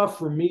would be tough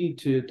for me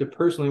to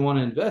personally want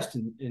to invest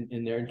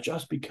in there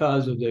just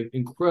because of the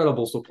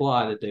incredible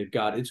supply that they've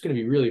got. It's going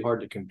to be really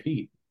hard to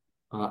compete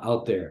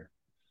out there.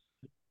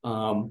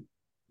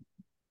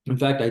 In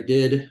fact,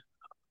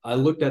 I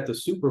looked at the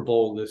Super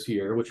Bowl this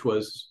year, which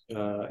was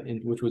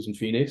in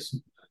Phoenix.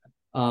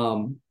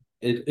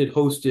 It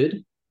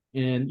hosted,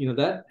 and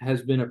that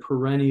has been a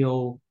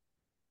perennial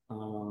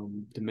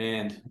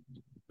demand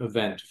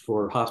event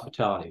for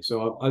hospitality.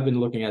 So I've been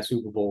looking at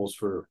Super Bowls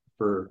for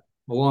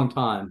a long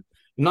time.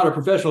 I'm not a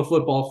professional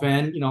football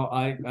fan.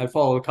 I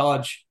follow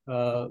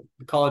the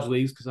college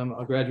leagues because I'm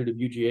a graduate of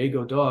UGA,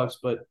 go Dogs.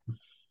 But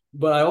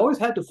I always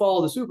had to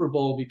follow the Super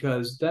Bowl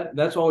because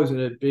that's always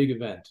a big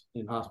event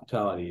in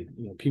hospitality.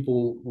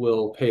 People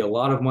will pay a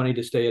lot of money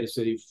to stay at a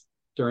city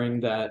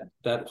during that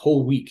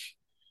whole week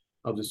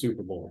of the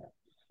Super Bowl.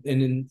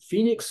 And in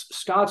Phoenix,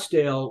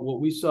 Scottsdale,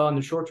 what we saw in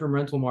the short-term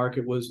rental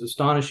market was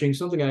astonishing,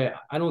 something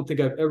I don't think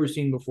I've ever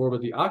seen before,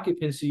 but the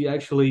occupancy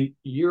actually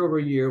year over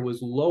year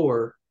was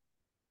lower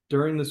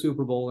during the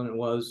Super Bowl than it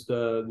was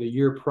the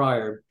year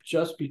prior,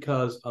 just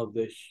because of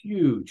the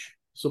huge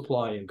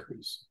supply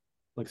increase,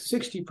 like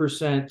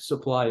 60%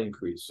 supply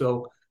increase.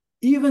 So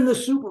even the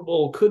Super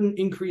Bowl couldn't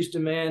increase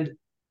demand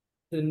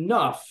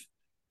enough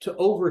to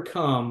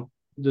overcome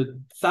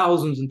the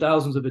thousands and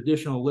thousands of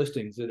additional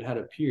listings that had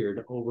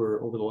appeared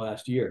over the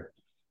last year.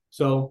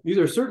 So these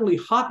are certainly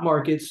hot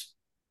markets,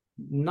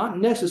 not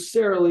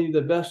necessarily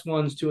the best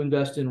ones to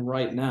invest in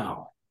right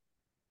now.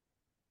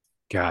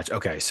 Gotcha.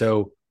 Okay.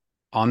 So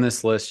on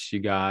this list, you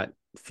got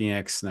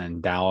Phoenix,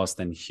 then Dallas,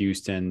 then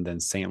Houston, then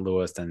St.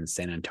 Louis, then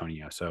San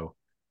Antonio. So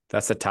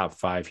that's the top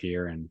five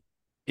here. And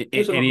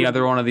any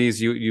other one of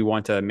these you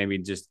want to maybe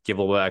just give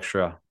a little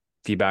extra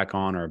feedback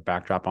on or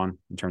backdrop on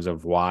in terms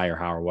of why or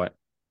how or what?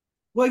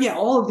 Well, yeah,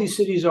 all of these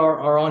cities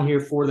are on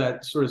here for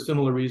that sort of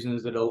similar reason,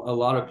 is that a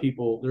lot of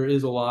people, there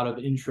is a lot of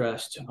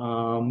interest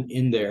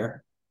in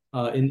there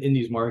in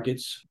these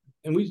markets.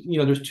 And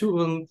there's two of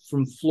them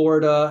from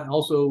Florida.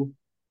 Also,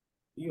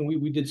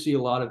 we did see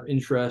a lot of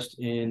interest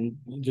in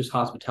just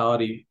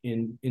hospitality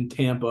in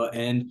Tampa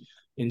and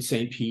in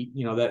St. Pete,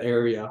 that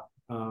area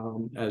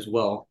as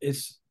well.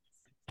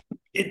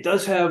 It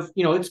does have,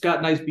 it's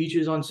got nice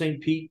beaches on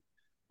St. Pete.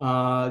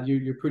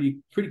 You're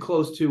pretty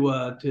close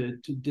to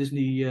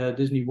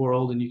Disney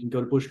World, and you can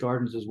go to Busch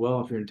Gardens as well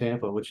if you're in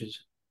Tampa, which is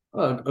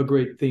a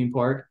great theme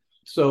park.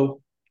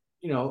 So,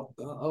 a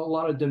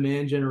lot of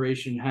demand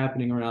generation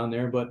happening around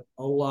there, but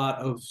a lot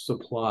of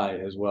supply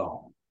as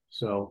well.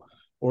 So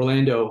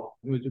Orlando,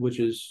 which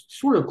is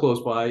sort of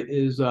close by,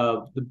 is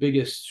the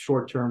biggest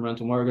short-term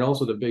rental market,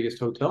 also the biggest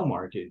hotel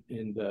market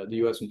in the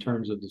U.S. in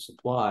terms of the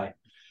supply.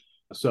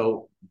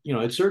 So,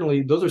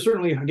 those are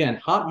certainly, again,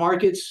 hot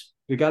markets.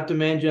 They got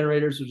demand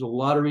generators. There's a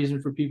lot of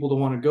reason for people to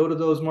want to go to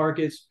those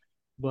markets.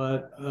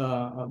 But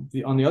on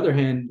the other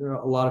hand,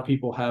 a lot of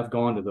people have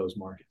gone to those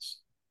markets.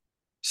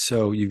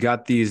 So you've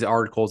got these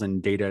articles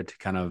and data to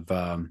kind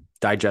of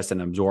digest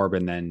and absorb,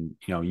 and then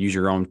use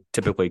your own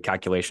typically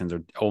calculations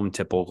or own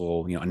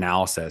typical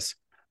analysis.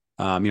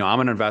 I'm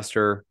an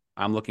investor.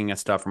 I'm looking at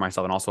stuff for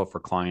myself and also for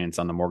clients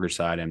on the mortgage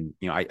side, and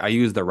I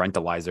use the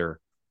rentalizer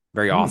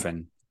very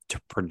often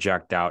to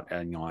project out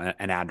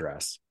an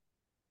address.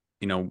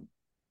 When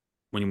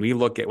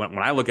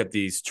I look at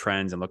these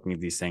trends and looking at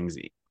these things,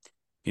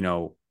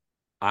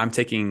 I'm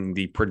taking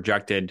the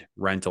projected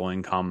rental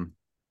income.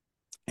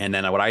 And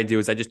then what I do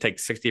is I just take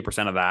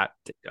 60% of that.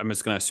 I'm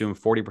just going to assume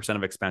 40%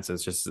 of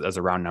expenses just as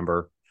a round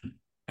number.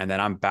 And then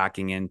I'm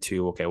backing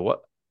into, okay, what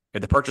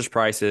if the purchase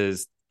price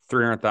is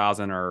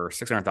 300,000 or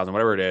 600,000,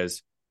 whatever it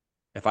is,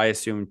 if I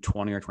assume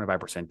 20 or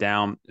 25%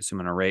 down,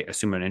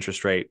 assume an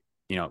interest rate,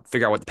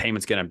 figure out what the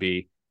payment's going to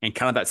be, and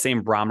kind of that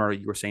same barometer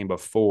you were saying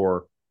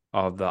before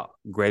of the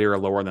greater or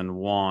lower than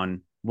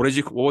one. What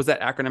was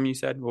that acronym you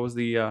said? What was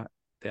the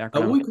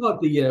acronym? We call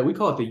it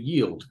the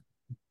yield.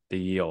 The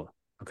yield.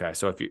 Okay.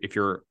 So if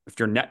you're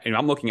net,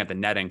 I'm looking at the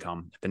net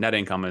income. If the net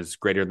income is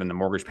greater than the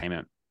mortgage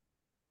payment,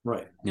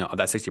 right? Of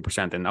that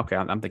 60%, then okay,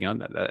 I'm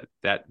thinking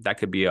that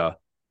could be a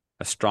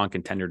strong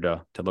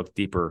contender to look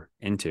deeper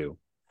into.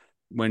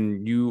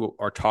 When you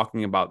are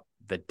talking about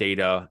the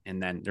data,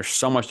 and then there's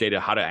so much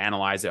data, how to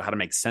analyze it, how to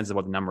make sense of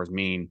what the numbers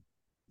mean,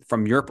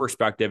 from your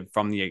perspective,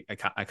 from the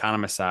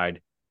economist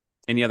side,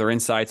 any other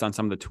insights on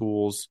some of the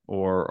tools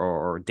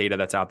or data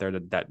that's out there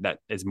that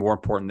is more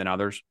important than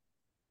others?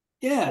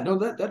 Yeah, no,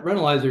 that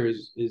Rentalizer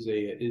is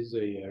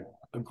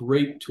a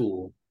great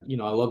tool. I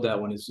love that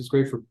one. It's just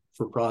great for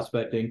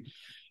prospecting.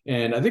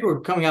 And I think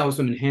we're coming out with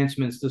some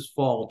enhancements this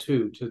fall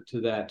too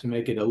to that, to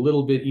make it a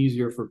little bit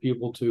easier for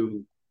people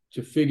to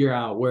figure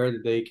out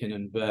where they can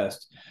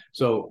invest.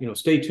 So,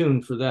 stay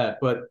tuned for that.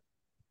 But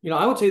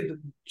I would say that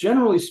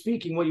generally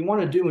speaking, what you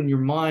want to do in your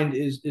mind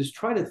is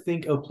try to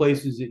think of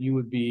places that you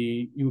would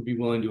be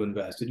willing to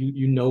invest. That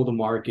you know the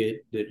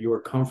market, that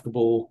you're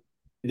comfortable,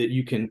 that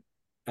you can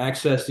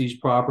access these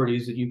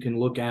properties, that you can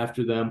look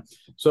after them.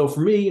 So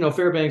for me,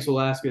 Fairbanks,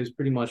 Alaska is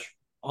pretty much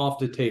off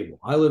the table.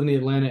 I live in the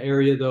Atlanta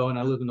area though, and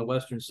I live in the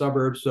western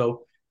suburbs,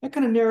 so that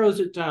kind of narrows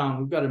it down.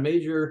 We've got a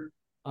major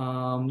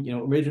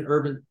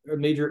urban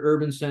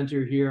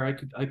center here.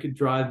 I could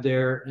drive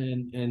there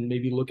and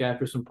maybe look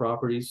after some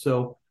properties.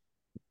 So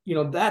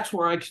that's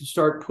where I could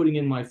start putting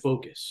in my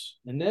focus.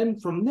 And then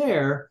from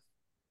there,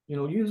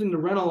 using the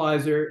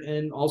Rentalizer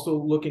and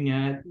also looking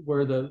at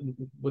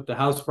what the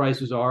house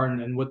prices are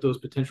and what those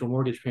potential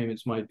mortgage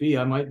payments might be,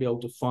 I might be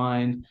able to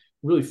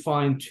really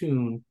fine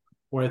tune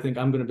where I think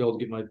I'm going to be able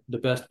to get the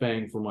best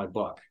bang for my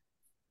buck.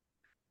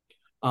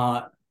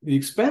 The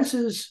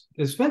expenses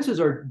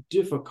are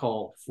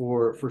difficult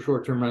for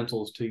short-term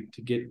rentals to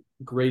get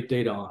great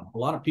data on. A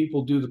lot of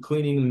people do the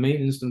cleaning and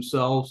maintenance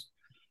themselves.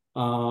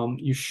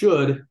 You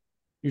should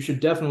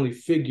definitely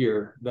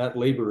figure that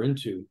labor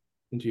into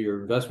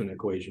your investment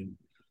equation,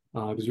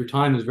 because your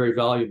time is very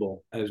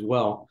valuable as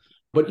well.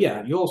 But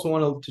yeah, you also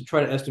want to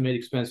try to estimate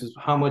expenses,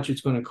 how much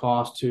it's going to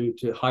cost to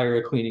hire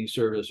a cleaning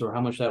service, or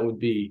how much that would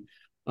be,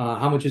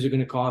 How much is it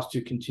going to cost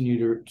to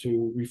continue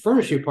to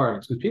refurnish the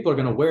apartments? Because people are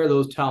going to wear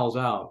those towels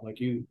out like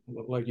you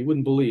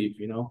wouldn't believe,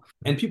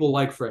 And people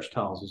like fresh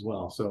towels as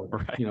well. So,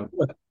 Right.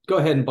 go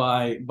ahead and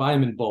buy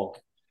them in bulk.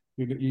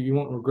 You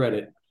won't regret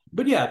it.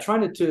 But yeah,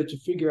 trying to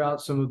figure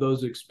out some of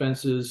those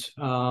expenses,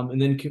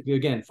 and then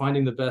again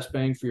finding the best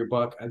bang for your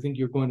buck. I think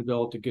you're going to be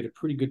able to get a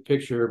pretty good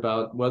picture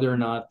about whether or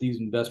not these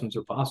investments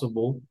are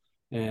possible,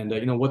 and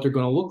what they're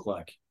going to look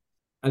like.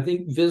 I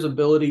think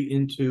visibility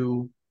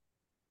into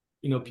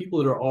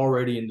people that are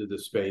already into the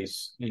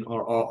space and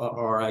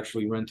are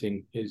actually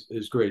renting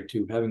is great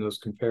too. Having those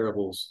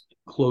comparables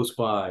close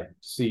by to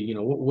see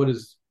what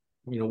is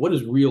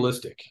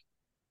realistic.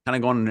 Kind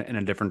of going in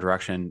a different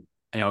direction.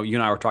 You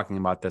and I were talking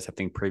about this, I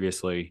think,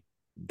 previously,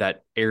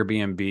 that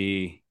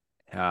Airbnb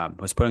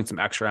was putting some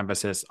extra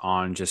emphasis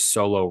on just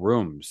solo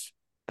rooms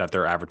that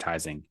they're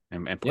advertising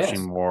and pushing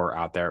Yes. more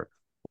out there.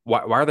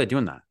 Why are they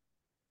doing that?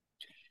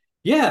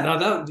 Yeah,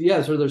 now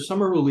so their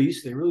summer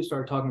release, they really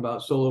started talking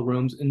about solo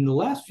rooms. In the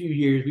last few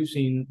years, we've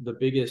seen the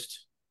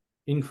biggest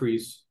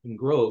increase in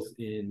growth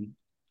in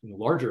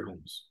larger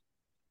homes.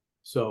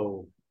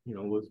 So,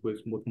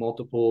 with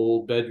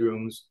multiple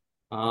bedrooms,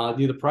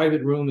 the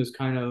private room is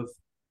kind of,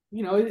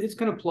 it's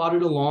kind of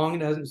plodded along.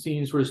 It hasn't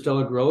seen sort of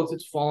stellar growth.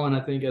 It's fallen,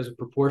 I think, as a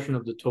proportion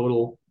of the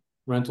total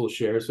rental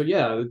share. So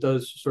yeah, it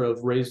does sort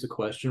of raise the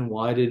question,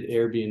 why did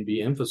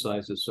Airbnb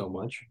emphasize this so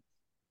much?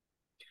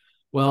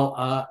 Well,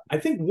 I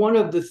think one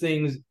of the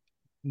things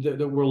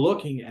that we're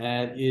looking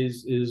at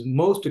is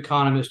most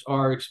economists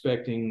are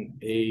expecting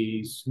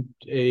a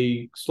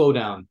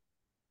slowdown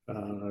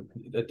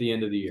at the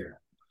end of the year,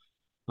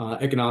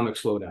 economic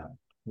slowdown.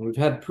 We've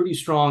had pretty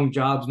strong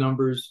jobs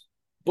numbers,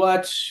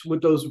 but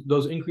with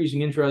those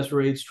increasing interest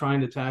rates, trying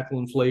to tackle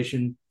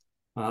inflation,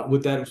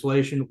 with that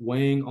inflation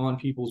weighing on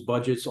people's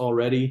budgets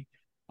already,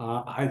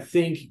 I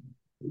think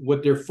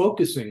what they're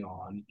focusing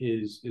on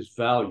is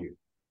value.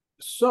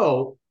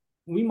 So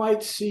we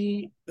might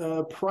see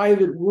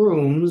private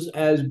rooms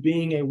as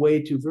being a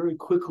way to very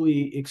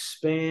quickly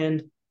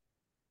expand,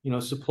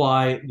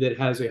 supply that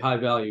has a high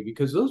value,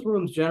 because those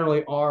rooms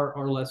generally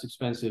are less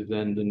expensive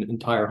than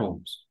entire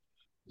homes.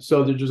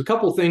 So there's a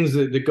couple of things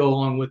that go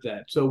along with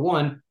that. So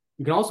one,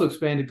 you can also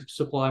expand the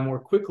supply more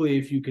quickly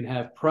if you can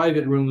have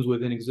private rooms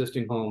within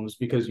existing homes,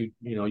 because you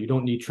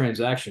don't need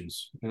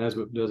transactions. And as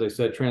I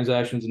said,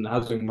 transactions in the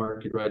housing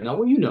market right now,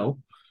 well,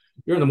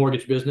 you're in the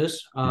mortgage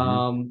business.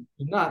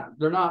 Mm-hmm.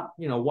 They're not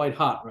white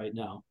hot right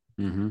now.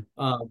 Mm-hmm.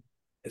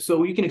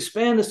 So you can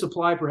expand the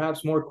supply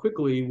perhaps more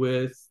quickly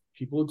with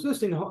people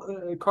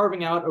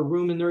carving out a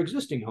room in their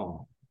existing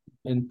home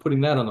and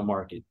putting that on the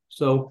market.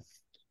 So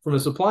from a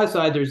supply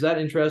side, there's that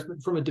interest,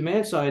 but from a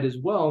demand side as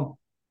well,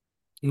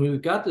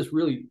 we've got this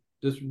really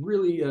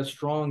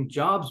strong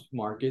jobs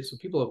market. So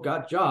people have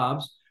got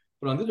jobs,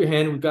 but on the other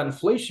hand, we've got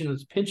inflation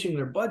that's pinching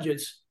their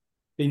budgets.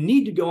 They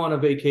need to go on a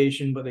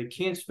vacation, but they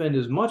can't spend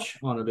as much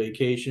on a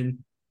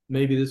vacation.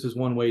 Maybe this is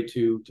one way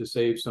to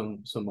save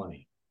some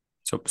money.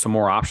 So some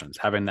more options,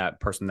 having that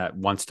person that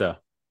wants to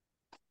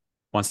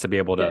be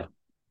able Yeah. to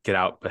get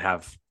out, but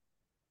have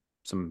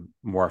some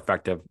more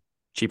effective,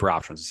 cheaper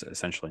options,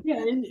 essentially. Yeah,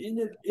 and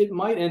it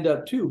might end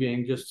up too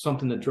being just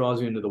something that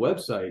draws you into the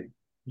website.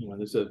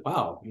 That says,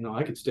 "Wow,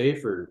 I could stay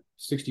for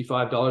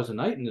 $65 a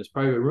night in this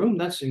private room.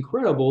 That's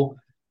incredible."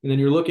 And then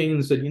you're looking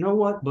and said, "You know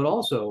what? But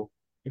also,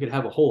 I could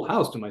have a whole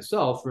house to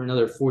myself for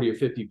another 40 or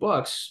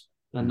 $50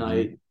 a Mm-hmm.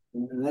 night.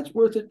 And that's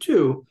worth it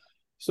too."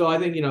 So I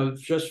think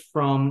just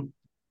from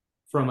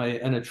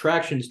an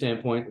attraction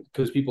standpoint,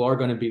 because people are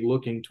going to be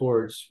looking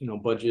towards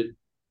budget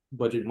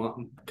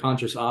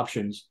conscious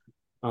options,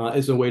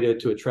 is a way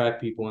to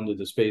attract people into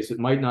the space that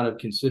might not have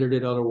considered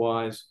it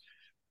otherwise.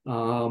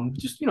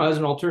 Just as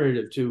an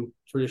alternative to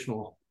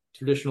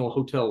traditional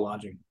hotel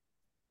lodging.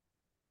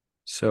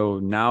 So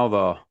now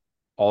the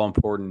all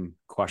important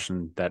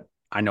question that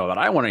I know that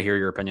I want to hear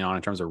your opinion on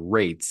in terms of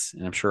rates,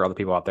 and I'm sure other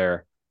people out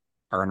there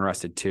are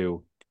interested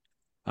too.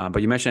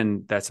 But you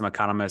mentioned that some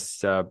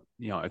economists,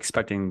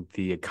 expecting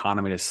the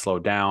economy to slow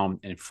down.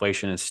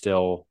 Inflation is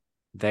still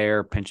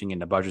there, pinching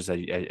into budgets,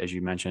 as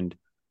you mentioned.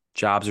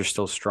 Jobs are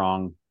still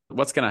strong.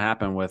 What's going to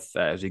happen with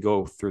as we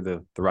go through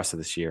the rest of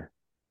this year?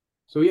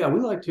 So yeah, we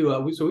like to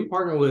we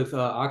partner with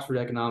Oxford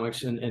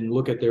Economics and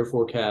look at their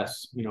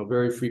forecasts,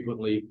 very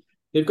frequently.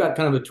 They've got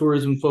kind of a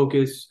tourism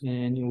focus,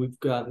 and we've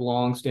got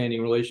long-standing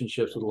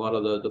relationships with a lot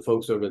of the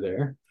folks over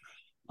there.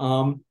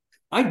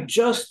 I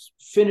just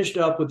finished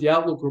up with the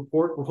Outlook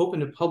report. We're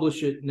hoping to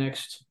publish it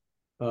next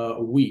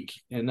week,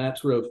 and that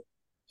sort of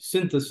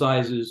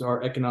synthesizes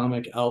our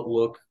economic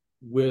outlook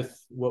with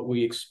what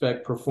we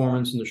expect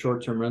performance in the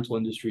short-term rental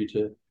industry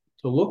to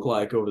look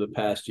like over the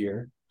past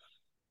year.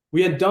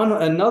 We had done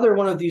another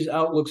one of these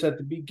outlooks at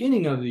the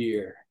beginning of the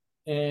year,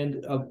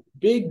 and a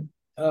big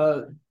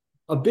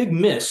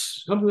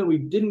miss, something that we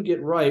didn't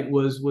get right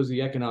was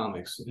the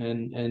economics,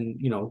 and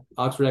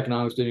Oxford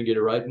Economics didn't get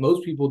it right.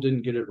 Most people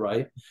didn't get it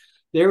right.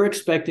 They were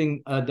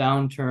expecting a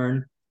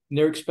downturn, and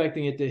they're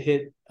expecting it to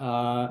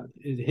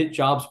hit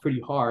jobs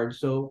pretty hard.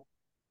 So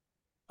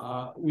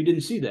we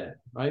didn't see that,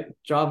 right?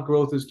 Job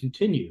growth has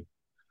continued.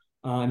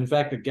 In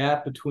fact, the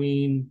gap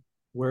between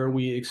where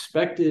we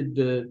expected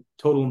the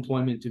total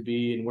employment to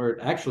be and where it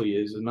actually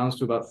is amounts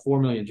to about 4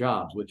 million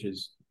jobs, which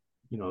is,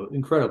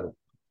 incredible.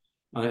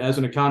 As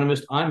an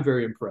economist, I'm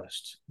very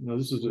impressed.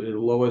 This is the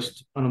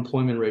lowest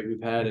unemployment rate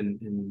we've had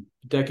in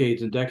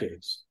decades and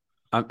decades.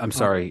 I'm Uh,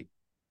 sorry.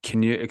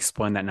 Can you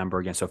explain that number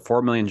again? So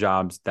 4 million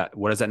jobs.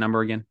 What is that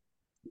number again?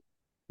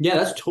 yeah,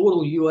 that's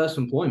total U.S.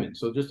 employment.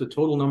 So just the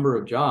total number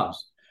of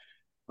jobs.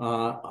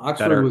 That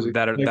Oxford are was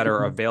expecting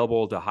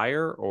available to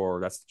hire,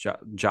 or that's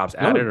jobs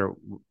added, no or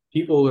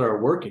people that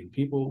are working,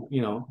 people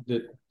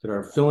that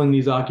are filling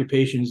these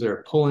occupations, that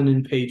are pulling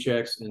in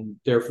paychecks, and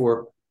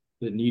therefore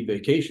that need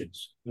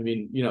vacations. I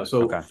mean,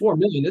 so okay. 4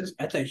 million.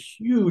 That's a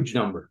huge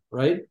number,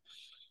 right?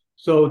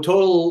 So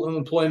total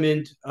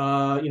employment,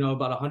 about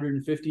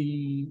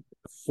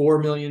 154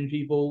 million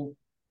people,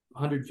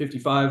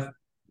 155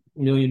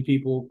 million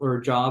people or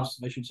jobs,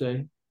 I should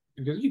say,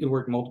 because you can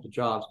work multiple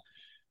jobs,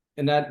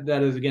 and that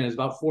is again is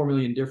about 4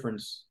 million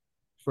difference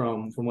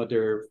from what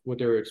they're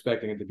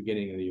expecting at the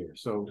beginning of the year.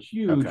 So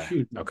huge, Okay.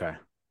 huge Okay.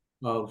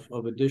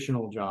 of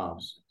additional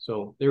jobs.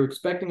 So they were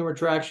expecting a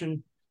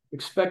retraction,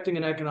 expecting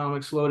an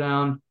economic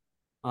slowdown.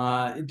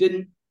 It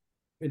didn't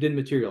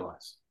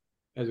materialize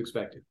as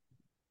expected.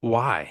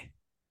 Why?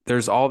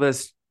 There's all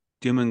this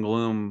doom and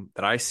gloom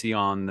that I see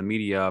on the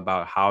media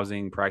about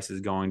housing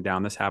prices going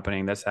down, this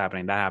happening, that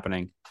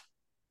happening.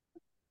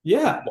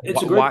 Yeah,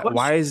 it's a great Why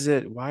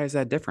question. is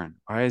that different?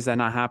 Why is that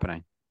not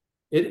happening?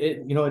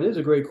 It is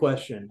a great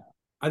question.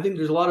 I think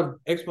there's a lot of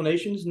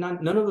explanations,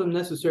 none of them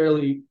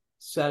necessarily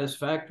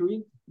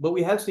satisfactory, but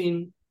we have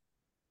seen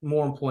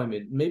more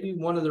employment. Maybe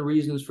one of the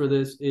reasons for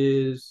this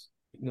is,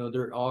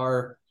 there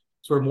are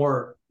sort of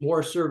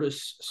more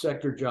service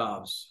sector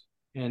jobs,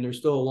 and there's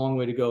still a long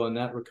way to go in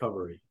that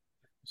recovery.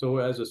 So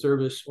as a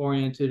service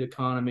oriented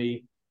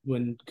economy,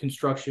 when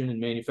construction and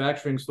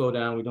manufacturing slow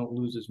down, we don't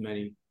lose as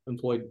many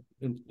employed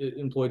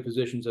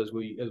positions as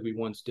we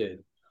once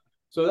did.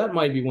 So that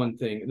might be one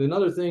thing.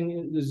 Another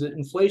thing is that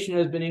inflation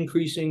has been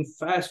increasing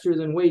faster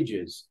than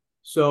wages.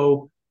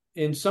 So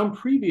in some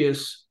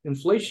previous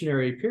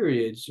inflationary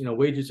periods,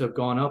 wages have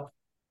gone up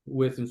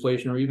with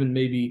inflation or even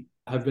maybe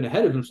have been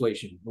ahead of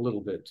inflation a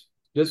little bit.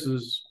 This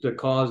is the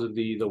cause of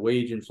the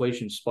wage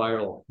inflation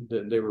spiral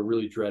that they were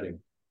really dreading.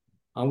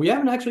 We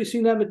haven't actually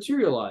seen that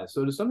materialize.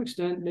 So to some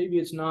extent, maybe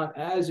it's not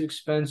as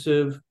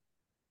expensive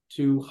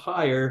to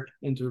hire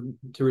and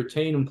to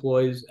retain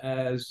employees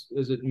as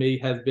it may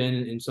have been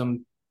in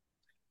some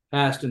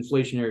past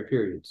inflationary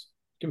periods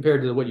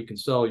compared to what you can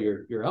sell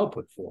your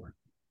output for.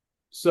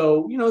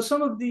 So,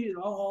 some of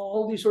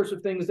all these sorts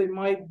of things, they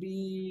might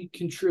be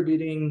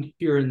contributing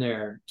here and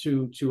there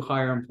to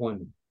higher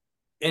employment.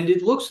 And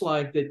it looks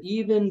like that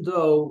even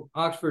though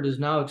Oxford is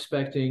now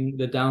expecting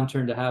the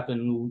downturn to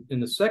happen in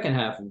the second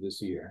half of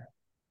this year,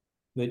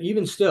 that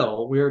even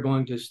still we are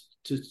going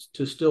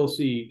to still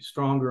see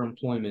stronger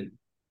employment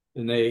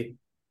than they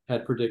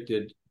had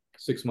predicted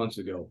 6 months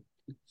ago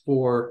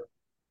for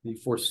the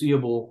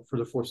foreseeable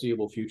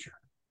future.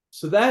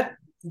 So that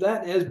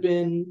has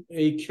been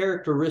a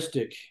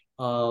characteristic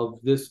of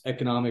this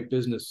economic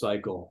business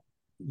cycle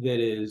that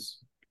is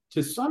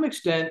to some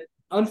extent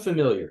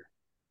unfamiliar.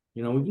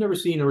 We've never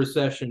seen a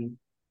recession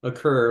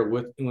occur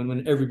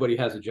when everybody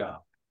has a job.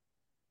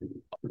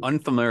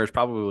 Unfamiliar is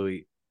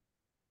probably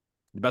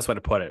the best way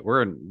to put it.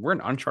 We're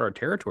in uncharted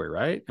territory,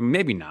 right? I mean,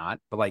 maybe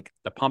not, but like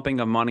the pumping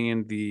of money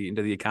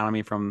into the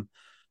economy from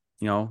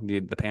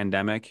the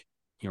pandemic,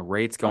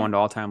 rates going to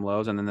all-time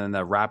lows, and then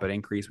the rapid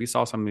increase. We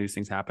saw some of these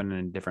things happen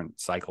in different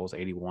cycles.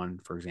 81,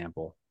 for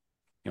example,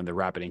 the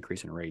rapid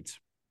increase in rates.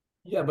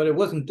 Yeah, but it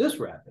wasn't this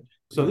rapid.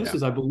 So this Yeah.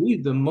 is, I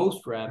believe, the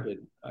most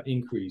rapid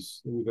increase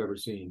that we've ever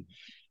seen.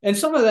 And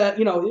some of that,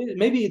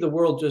 maybe the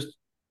world just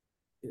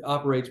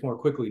operates more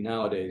quickly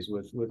nowadays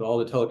with all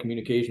the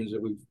telecommunications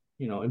that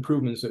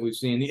improvements that we've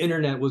seen. The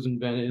internet was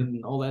invented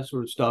and all that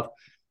sort of stuff.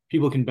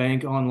 People can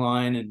bank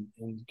online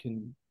and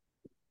can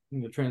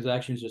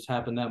transactions just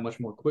happen that much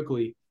more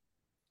quickly.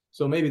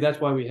 So maybe that's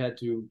why we had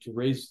to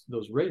raise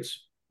those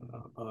rates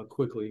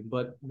quickly.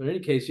 But in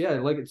any case,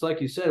 yeah,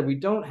 like you said, we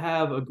don't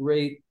have a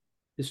great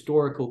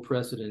historical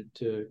precedent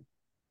to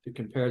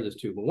compare this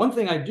to. But one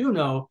thing I do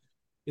know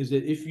is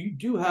that if you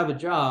do have a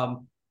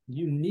job,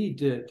 you need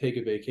to take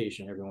a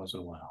vacation every once in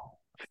a while.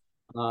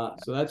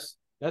 So that's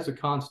a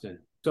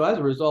constant. So as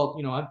a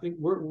result, I think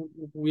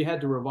we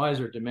had to revise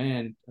our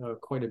demand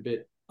quite a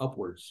bit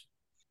upwards.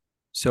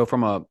 So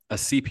from a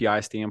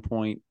CPI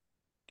standpoint,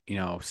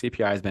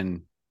 CPI has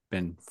been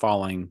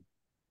falling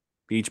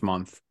each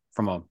month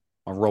from a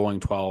rolling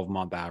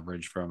 12-month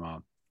average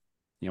from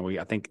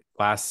I think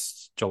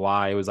last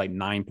July it was like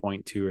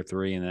 9.2 or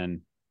 3, and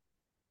then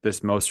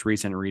this most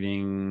recent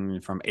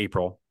reading from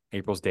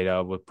April's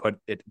data would put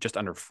it just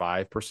under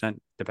 5%,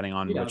 depending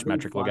on Yeah, which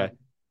metric look at.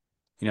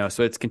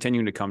 So it's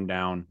continuing to come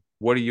down.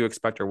 What do you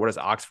expect, or what does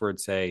Oxford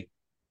say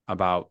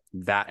about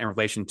that in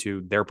relation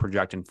to their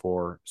projecting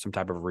for some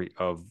type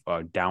of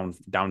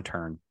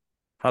downturn?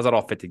 How does that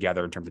all fit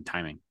together in terms of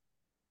timing?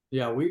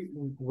 Yeah,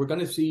 we're going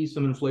to see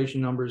some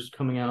inflation numbers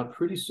coming out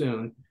pretty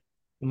soon.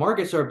 The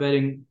markets are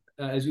betting,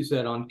 as you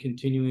said, on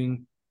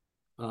continuing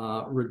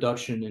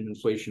reduction in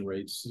inflation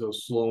rates, so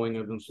slowing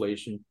of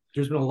inflation.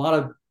 There's been a lot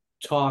of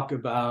talk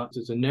about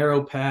it's a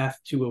narrow path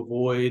to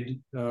avoid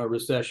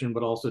recession,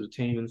 but also to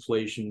tame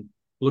inflation.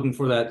 Looking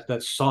for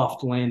that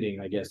soft landing,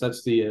 I guess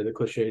that's the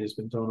cliche that's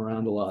been thrown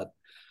around a lot.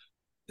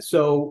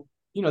 So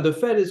the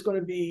Fed is going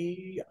to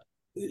be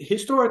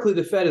historically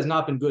the Fed has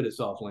not been good at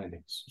soft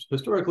landings.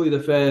 Historically, the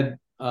Fed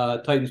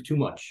tightens too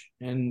much,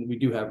 and we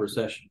do have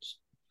recessions.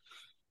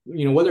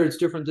 Whether it's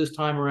different this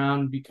time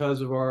around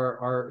because of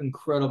our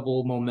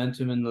incredible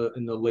momentum in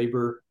the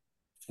labor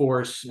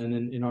force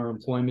and in our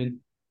employment,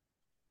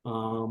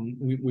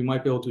 we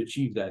might be able to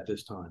achieve that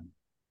this time.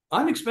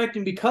 I'm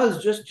expecting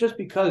because just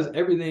because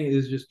everything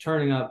is just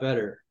turning out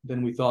better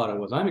than we thought it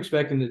was. I'm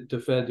expecting the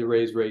Fed to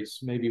raise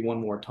rates maybe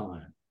one more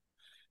time.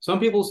 Some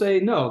people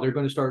say no, they're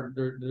going to start.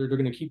 They're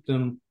going to keep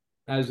them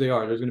as they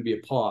are. There's going to be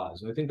a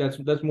pause, and I think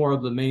that's more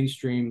of the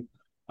mainstream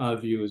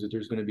view is that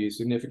there's going to be a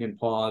significant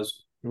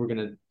pause. And we're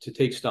going to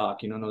take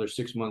stock. Another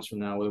 6 months from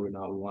now, whether or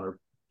not we want to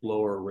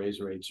lower or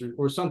raise rates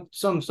or some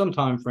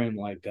time frame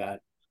like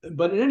that.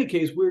 But in any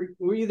case,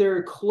 we're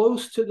either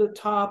close to the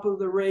top of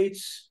the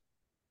rates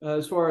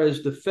as far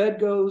as the Fed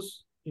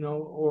goes,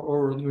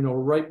 or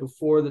right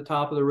before the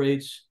top of the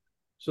rates.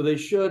 So they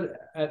should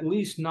at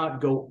least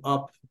not go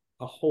up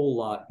a whole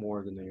lot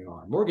more than they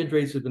are. Mortgage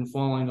rates have been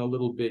falling a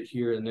little bit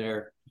here and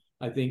there,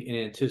 I think, in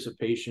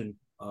anticipation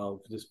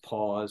of this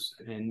pause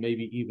and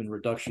maybe even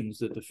reductions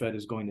that the Fed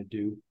is going to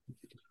do.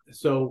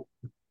 So,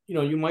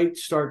 you might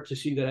start to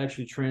see that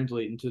actually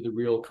translate into the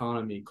real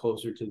economy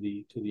closer to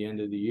the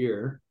end of the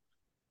year,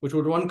 which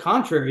would run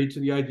contrary to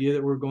the idea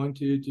that we're going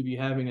to be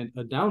having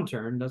a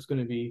downturn. That's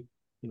going to be,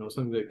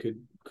 something that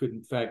could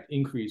in fact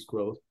increase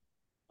growth.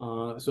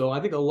 So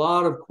I think a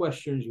lot of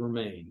questions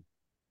remain.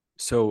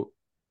 So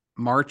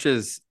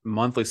March's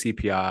monthly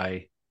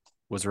CPI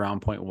was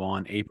around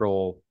 0.1,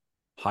 April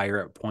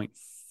higher at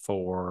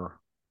 0.4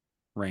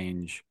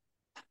 range.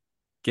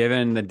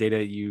 Given the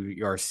data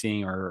you are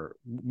seeing, or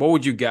what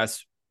would you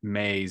guess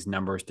May's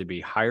numbers to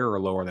be, higher or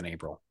lower than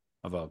April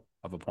of a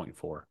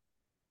 0.4?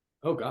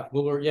 Oh God.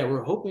 Well,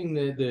 we're hoping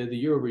that the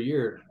year over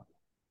year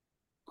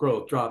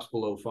growth drops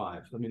below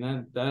 5. I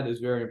mean, that is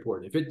very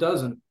important. If it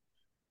doesn't,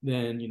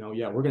 then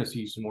we're going to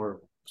see some more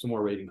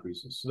rate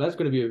increases. So that's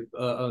going to be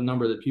a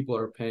number that people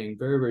are paying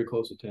very, very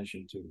close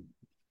attention to.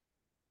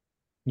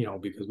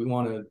 Because we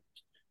want to.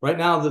 Right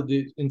now,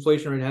 the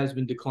inflation rate has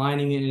been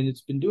declining, and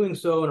it's been doing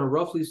so in a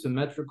roughly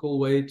symmetrical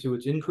way to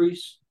its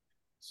increase.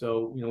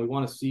 So, we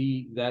want to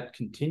see that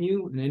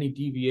continue, and any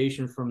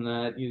deviation from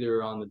that,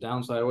 either on the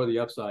downside or the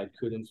upside,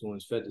 could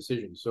influence Fed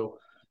decisions. So,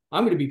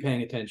 I'm going to be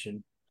paying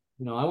attention.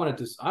 I want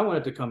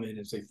it to come in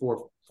and say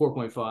 4.5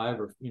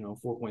 or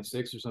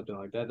 4.6 or something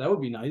like that. That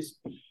would be nice.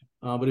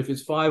 But if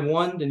it's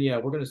 5.1, then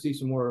we're going to see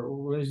some more.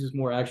 We're going to see some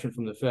more action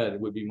from the Fed.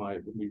 Would be my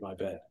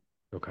bet.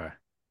 Okay.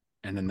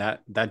 And then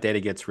that data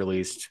gets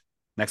released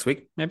next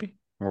week, maybe?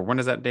 Or when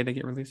does that data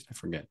get released? I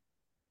forget.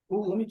 Oh,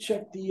 let me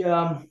check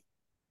the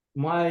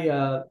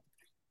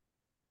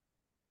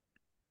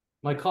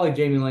my colleague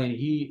Jamie Lane.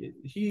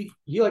 He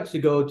likes to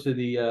go to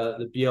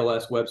the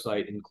BLS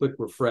website and click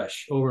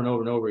refresh over and over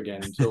and over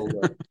again until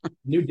the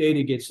new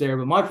data gets there.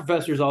 But my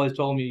professors always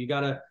told me you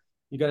gotta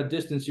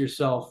distance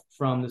yourself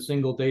from the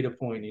single data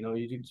point.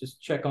 You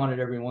just check on it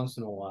every once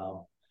in a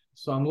while.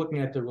 So I'm looking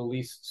at the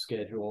release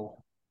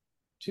schedule.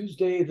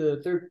 Tuesday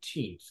the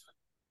 13th.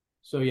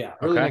 So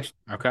early next.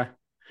 Okay.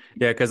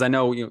 Yeah, because I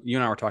know you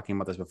and I were talking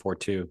about this before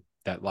too,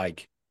 that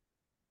like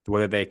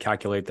whether they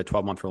calculate the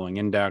 12-month rolling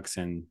index,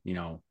 and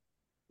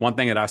one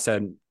thing that I've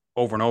said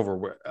over and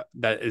over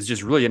that is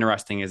just really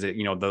interesting is that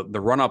the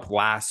run up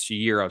last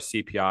year of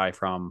CPI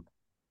from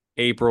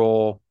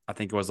April, I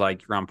think it was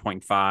like around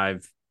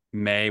 0.5.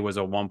 May was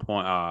a 1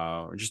 point,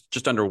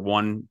 just under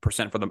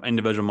 1% for the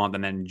individual month,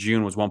 and then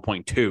June was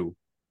 1.2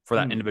 for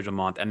that individual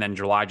month, and then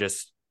July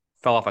just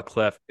fell off a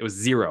cliff. It was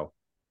 0,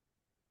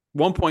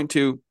 1.2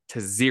 to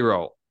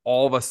 0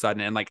 all of a sudden.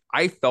 And like,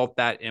 I felt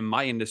that in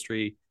my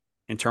industry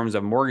in terms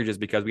of mortgages,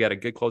 because we had a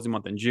good closing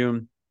month in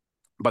June,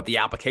 but the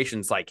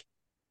applications, like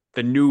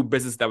the new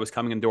business that was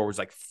coming in the door was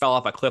like fell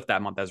off a cliff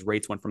that month as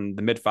rates went from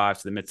the mid 5s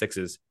to the mid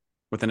 6s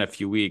within a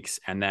few weeks.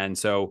 And then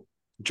so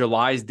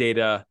July's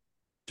data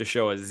to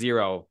show a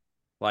 0,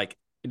 like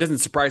it doesn't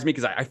surprise me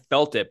because I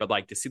felt it, but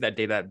like to see that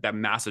data, that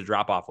massive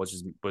drop off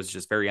was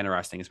just very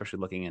interesting, especially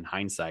looking in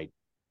hindsight.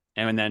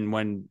 And then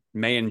when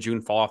May and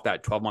June fall off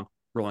that 12-month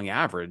rolling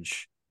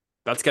average,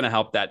 that's going to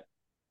help that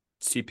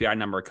CPI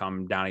number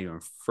come down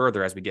even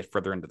further as we get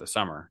further into the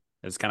summer.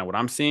 Is kind of what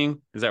I'm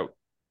seeing. Is that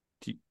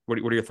what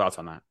are your thoughts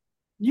on that?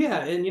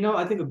 Yeah, and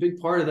I think a big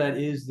part of that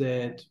is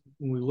that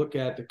when we look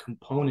at the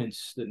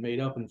components that made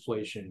up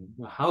inflation,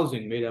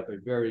 housing made up a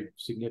very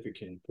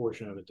significant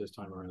portion of it this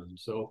time around.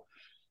 So,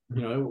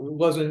 it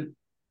wasn't.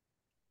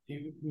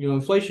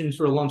 Inflation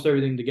sort of lumps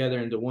everything together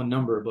into one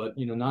number, but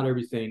not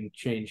everything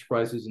changed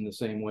prices in the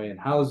same way. And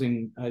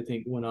housing, I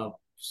think, went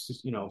up,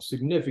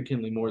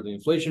 significantly more than the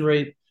inflation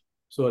rate.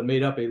 So it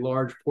made up a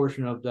large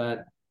portion of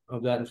that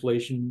of that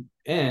inflation.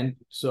 And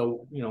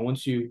so,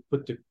 once you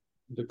put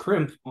the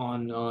crimp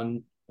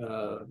on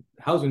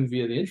housing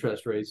via the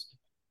interest rates,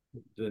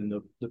 then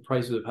the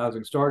prices of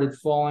housing started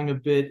falling a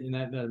bit, and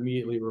that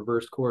immediately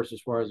reversed course as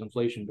far as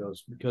inflation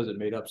goes because it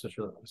made up such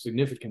a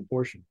significant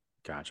portion.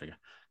 Gotcha.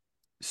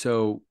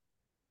 So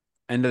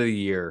end of the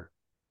year,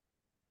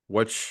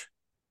 let's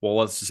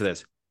just say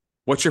this.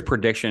 What's your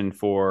prediction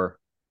for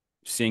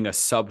seeing a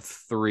sub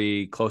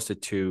 3, close to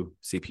 2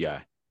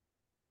 CPI?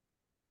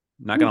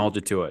 Not going to hold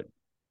you to it.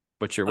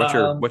 What's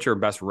your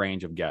best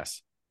range of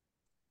guess?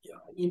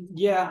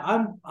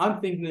 Yeah, I'm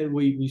thinking that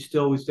we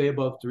stay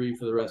above 3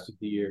 for the rest of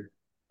the year.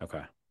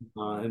 Okay.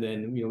 And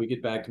then we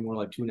get back to more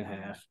like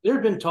 2.5. There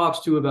have been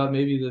talks too about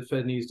maybe the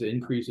Fed needs to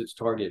increase its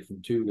target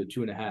from 2 to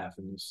 2.5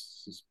 in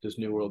this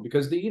new world,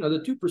 because the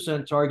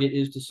 2% target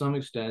is to some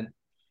extent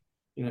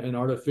an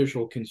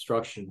artificial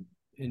construction,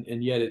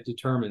 and yet it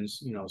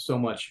determines so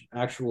much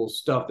actual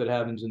stuff that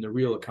happens in the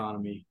real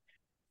economy.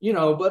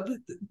 But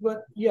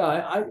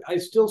yeah, I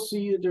still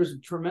see that there's a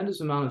tremendous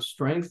amount of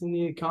strength in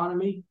the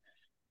economy.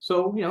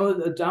 So,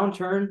 a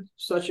downturn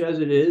such as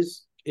it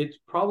is, it's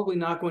probably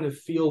not going to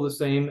feel the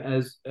same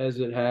as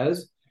it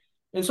has.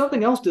 And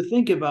something else to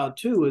think about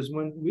too is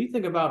when we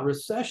think about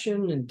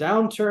recession and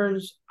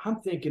downturns, I'm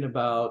thinking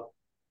about,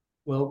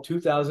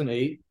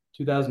 2008,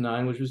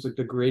 2009, which was like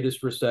the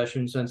greatest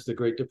recession since the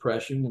Great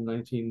Depression in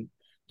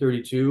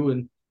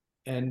 1932,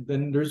 and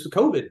then there's the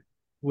COVID,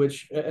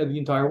 which the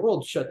entire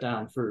world shut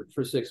down for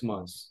 6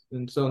 months.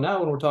 And so now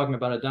when we're talking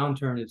about a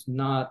downturn, it's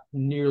not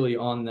nearly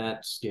on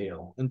that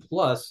scale. And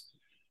plus,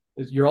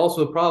 you're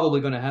also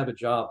probably going to have a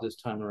job this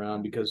time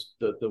around because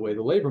the way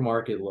the labor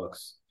market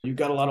looks. You've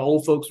got a lot of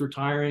old folks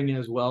retiring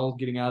as well,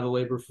 getting out of the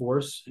labor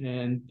force,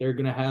 and they're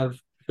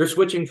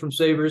switching from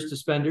savers to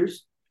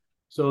spenders.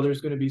 So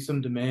there's going to be some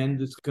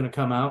demand that's going to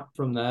come out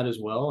from that as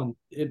well. And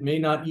it may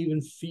not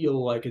even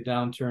feel like a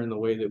downturn the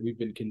way that we've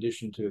been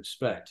conditioned to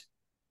expect.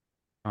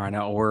 All right.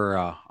 Now we're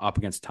up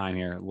against time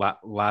here.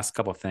 Last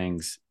couple of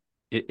things.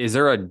 Is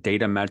there a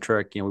data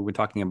metric? We've been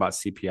talking about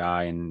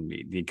CPI and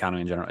the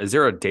economy in general. Is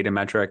there a data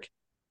metric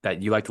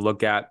that you like to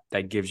look at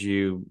that gives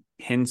you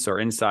hints or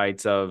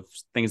insights of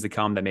things to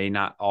come that may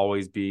not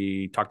always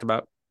be talked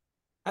about?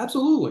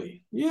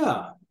 Absolutely.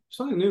 Yeah.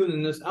 Something new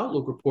in this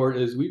Outlook report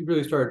is we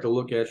really started to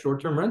look at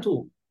short-term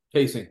rental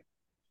pacing.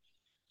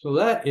 So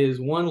that is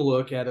one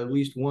look at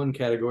least one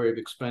category of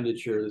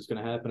expenditure that's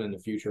going to happen in the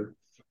future.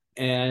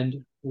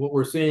 And what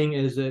we're seeing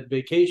is that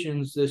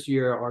vacations this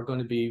year are going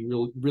to be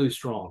really, really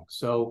strong.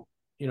 So,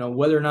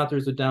 whether or not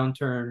there's a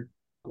downturn,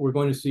 we're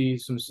going to see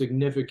some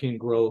significant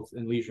growth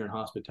in leisure and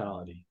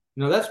hospitality.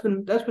 That's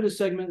been a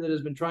segment that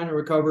has been trying to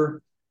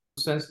recover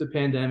since the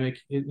pandemic.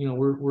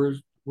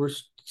 We're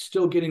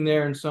still getting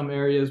there in some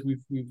areas.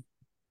 We've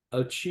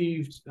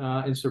achieved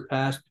and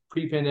surpassed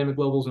pre-pandemic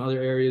levels in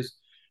other areas.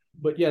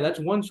 But yeah, that's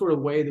one sort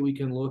of way that we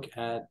can look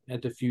at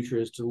the future,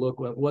 is to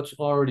look at what's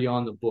already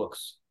on the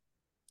books.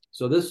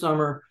 So this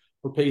summer,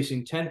 we're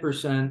pacing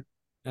 10%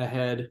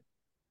 ahead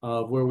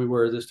of where we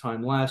were this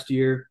time last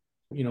year.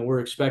 We're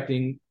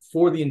expecting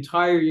for the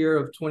entire year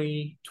of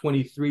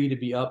 2023 to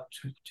be up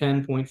to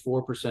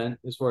 10.4%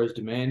 as far as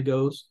demand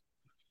goes.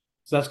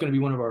 So that's going to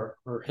be one of our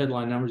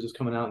headline numbers that's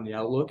coming out in the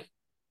Outlook.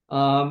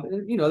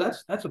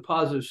 That's a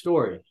positive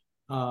story,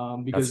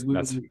 because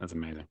that's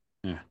amazing.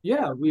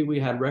 We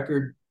had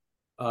record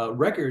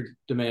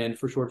demand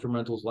for short-term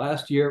rentals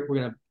last year.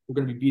 We're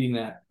gonna be beating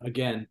that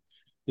again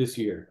this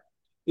year.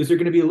 Is there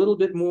going to be a little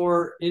bit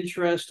more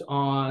interest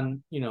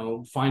on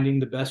finding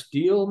the best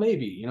deal?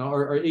 Maybe.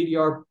 Our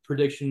ADR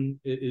prediction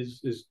is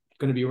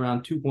going to be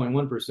around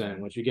 2.1%,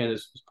 which again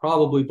is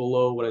probably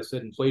below what I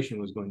said inflation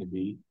was going to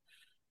be,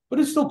 but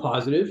it's still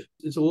positive.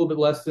 It's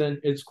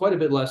quite a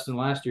bit less than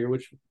last year,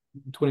 which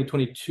in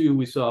 2022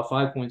 we saw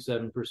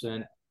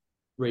 5.7%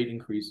 rate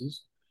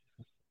increases.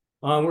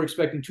 We're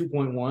expecting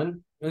 2.1,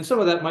 and some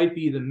of that might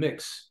be the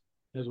mix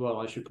as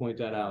well. I should point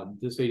that out.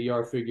 This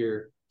ADR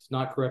figure, it's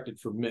not corrected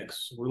for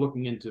mix. We're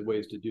looking into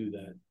ways to do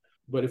that.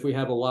 But if we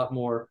have a lot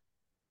more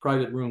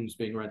private rooms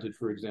being rented,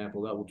 for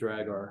example, that will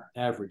drag our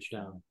average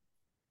down.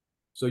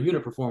 So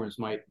unit performance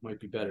might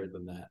be better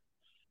than that.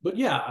 But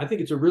yeah, I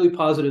think it's a really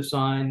positive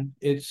sign.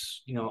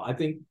 I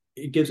think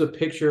it gives a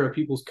picture of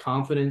people's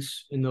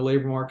confidence in the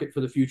labor market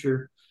for the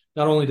future.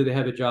 Not only do they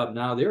have a job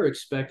now, they're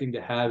expecting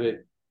to have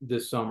it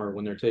this summer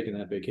when they're taking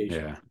that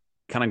vacation. Yeah.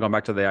 Kind of going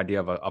back to the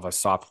idea of a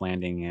soft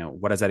landing,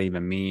 what does that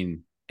even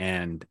mean?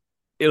 And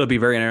it'll be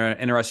very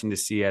interesting to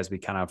see as we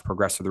kind of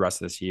progress through the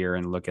rest of this year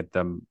and look at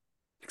the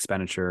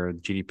expenditure,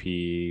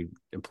 GDP,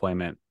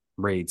 employment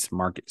rates,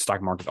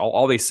 stock market,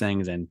 all these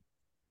things. And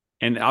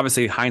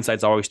obviously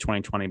hindsight's always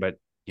 2020, but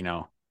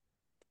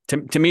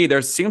to me,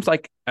 there seems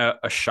like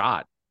a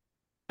shot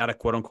at a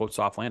quote unquote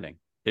soft landing.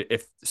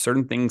 If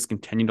certain things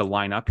continue to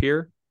line up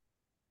here,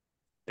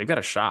 they've got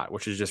a shot,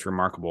 which is just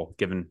remarkable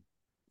given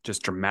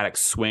just dramatic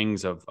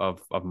swings of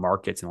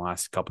markets in the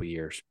last couple of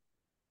years.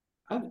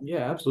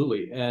 Yeah,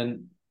 absolutely.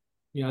 And,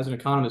 as an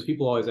economist,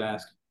 people always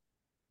ask,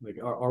 like,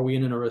 are we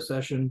in a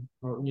recession,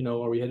 or,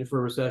 are we headed for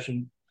a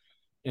recession?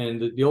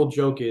 And the old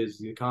joke is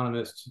the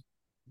economists,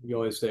 you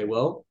always say,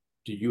 well,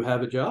 do you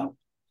have a job?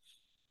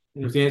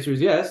 And if the answer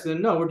is yes,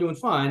 then no, we're doing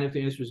fine. If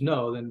the answer is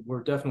no, then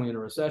we're definitely in a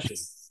recession.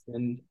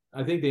 And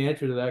I think the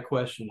answer to that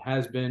question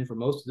has been for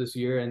most of this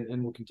year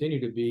and will continue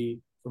to be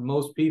for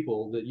most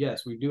people that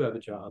yes, we do have a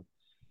job.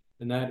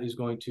 And that is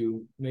going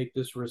to make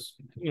this risk,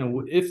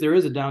 if there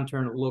is a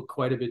downturn, it will look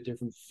quite a bit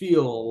different,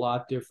 feel a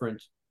lot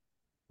different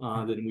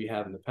than we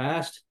have in the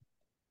past.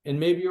 And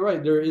maybe you're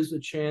right, there is a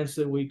chance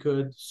that we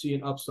could see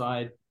an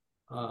upside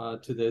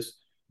to this,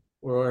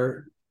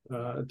 or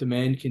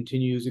demand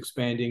continues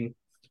expanding,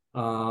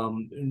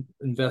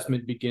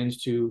 investment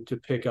begins to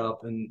pick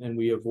up, and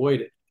we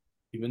avoid it,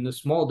 even the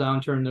small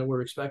downturn that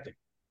we're expecting.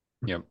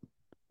 Yep.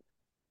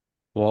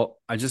 Well,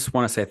 I just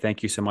want to say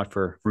thank you so much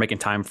for making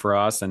time for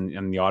us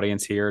and the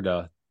audience here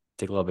to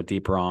take a little bit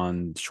deeper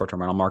on the short-term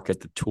rental market,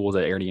 the tools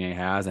that AirDNA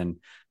has, and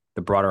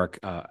the broader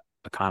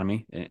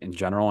economy in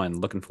general. And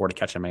looking forward to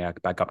catching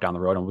back up down the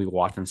road. And we'll be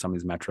watching some of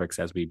these metrics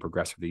as we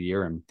progress through the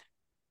year. And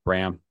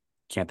Bram,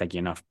 can't thank you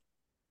enough.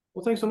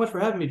 Well, thanks so much for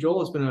having me,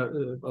 Joel. It's been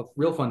a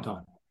real fun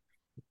time.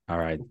 All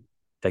right.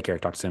 Take care.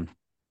 Talk soon.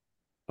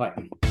 Bye.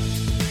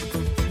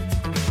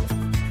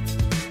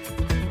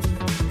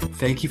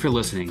 Thank you for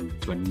listening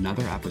to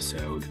another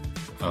episode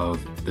of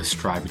the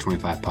Strive for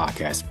 25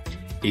 podcast.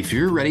 If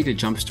you're ready to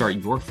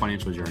jumpstart your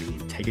financial journey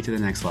and take it to the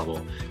next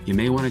level, you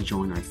may want to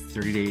join our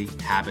 30-day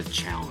habit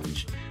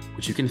challenge,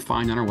 which you can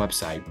find on our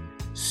website,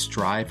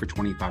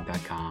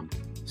 strivefor25.com.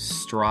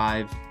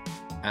 Strive,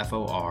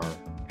 FOR,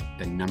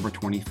 the number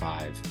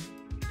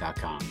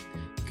 25.com.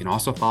 You can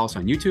also follow us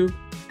on YouTube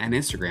and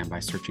Instagram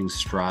by searching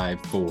Strive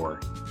for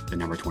the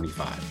number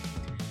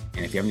 25.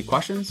 And if you have any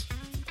questions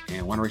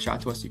and want to reach out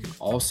to us, you can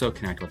also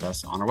connect with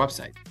us on our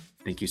website.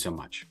 Thank you so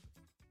much.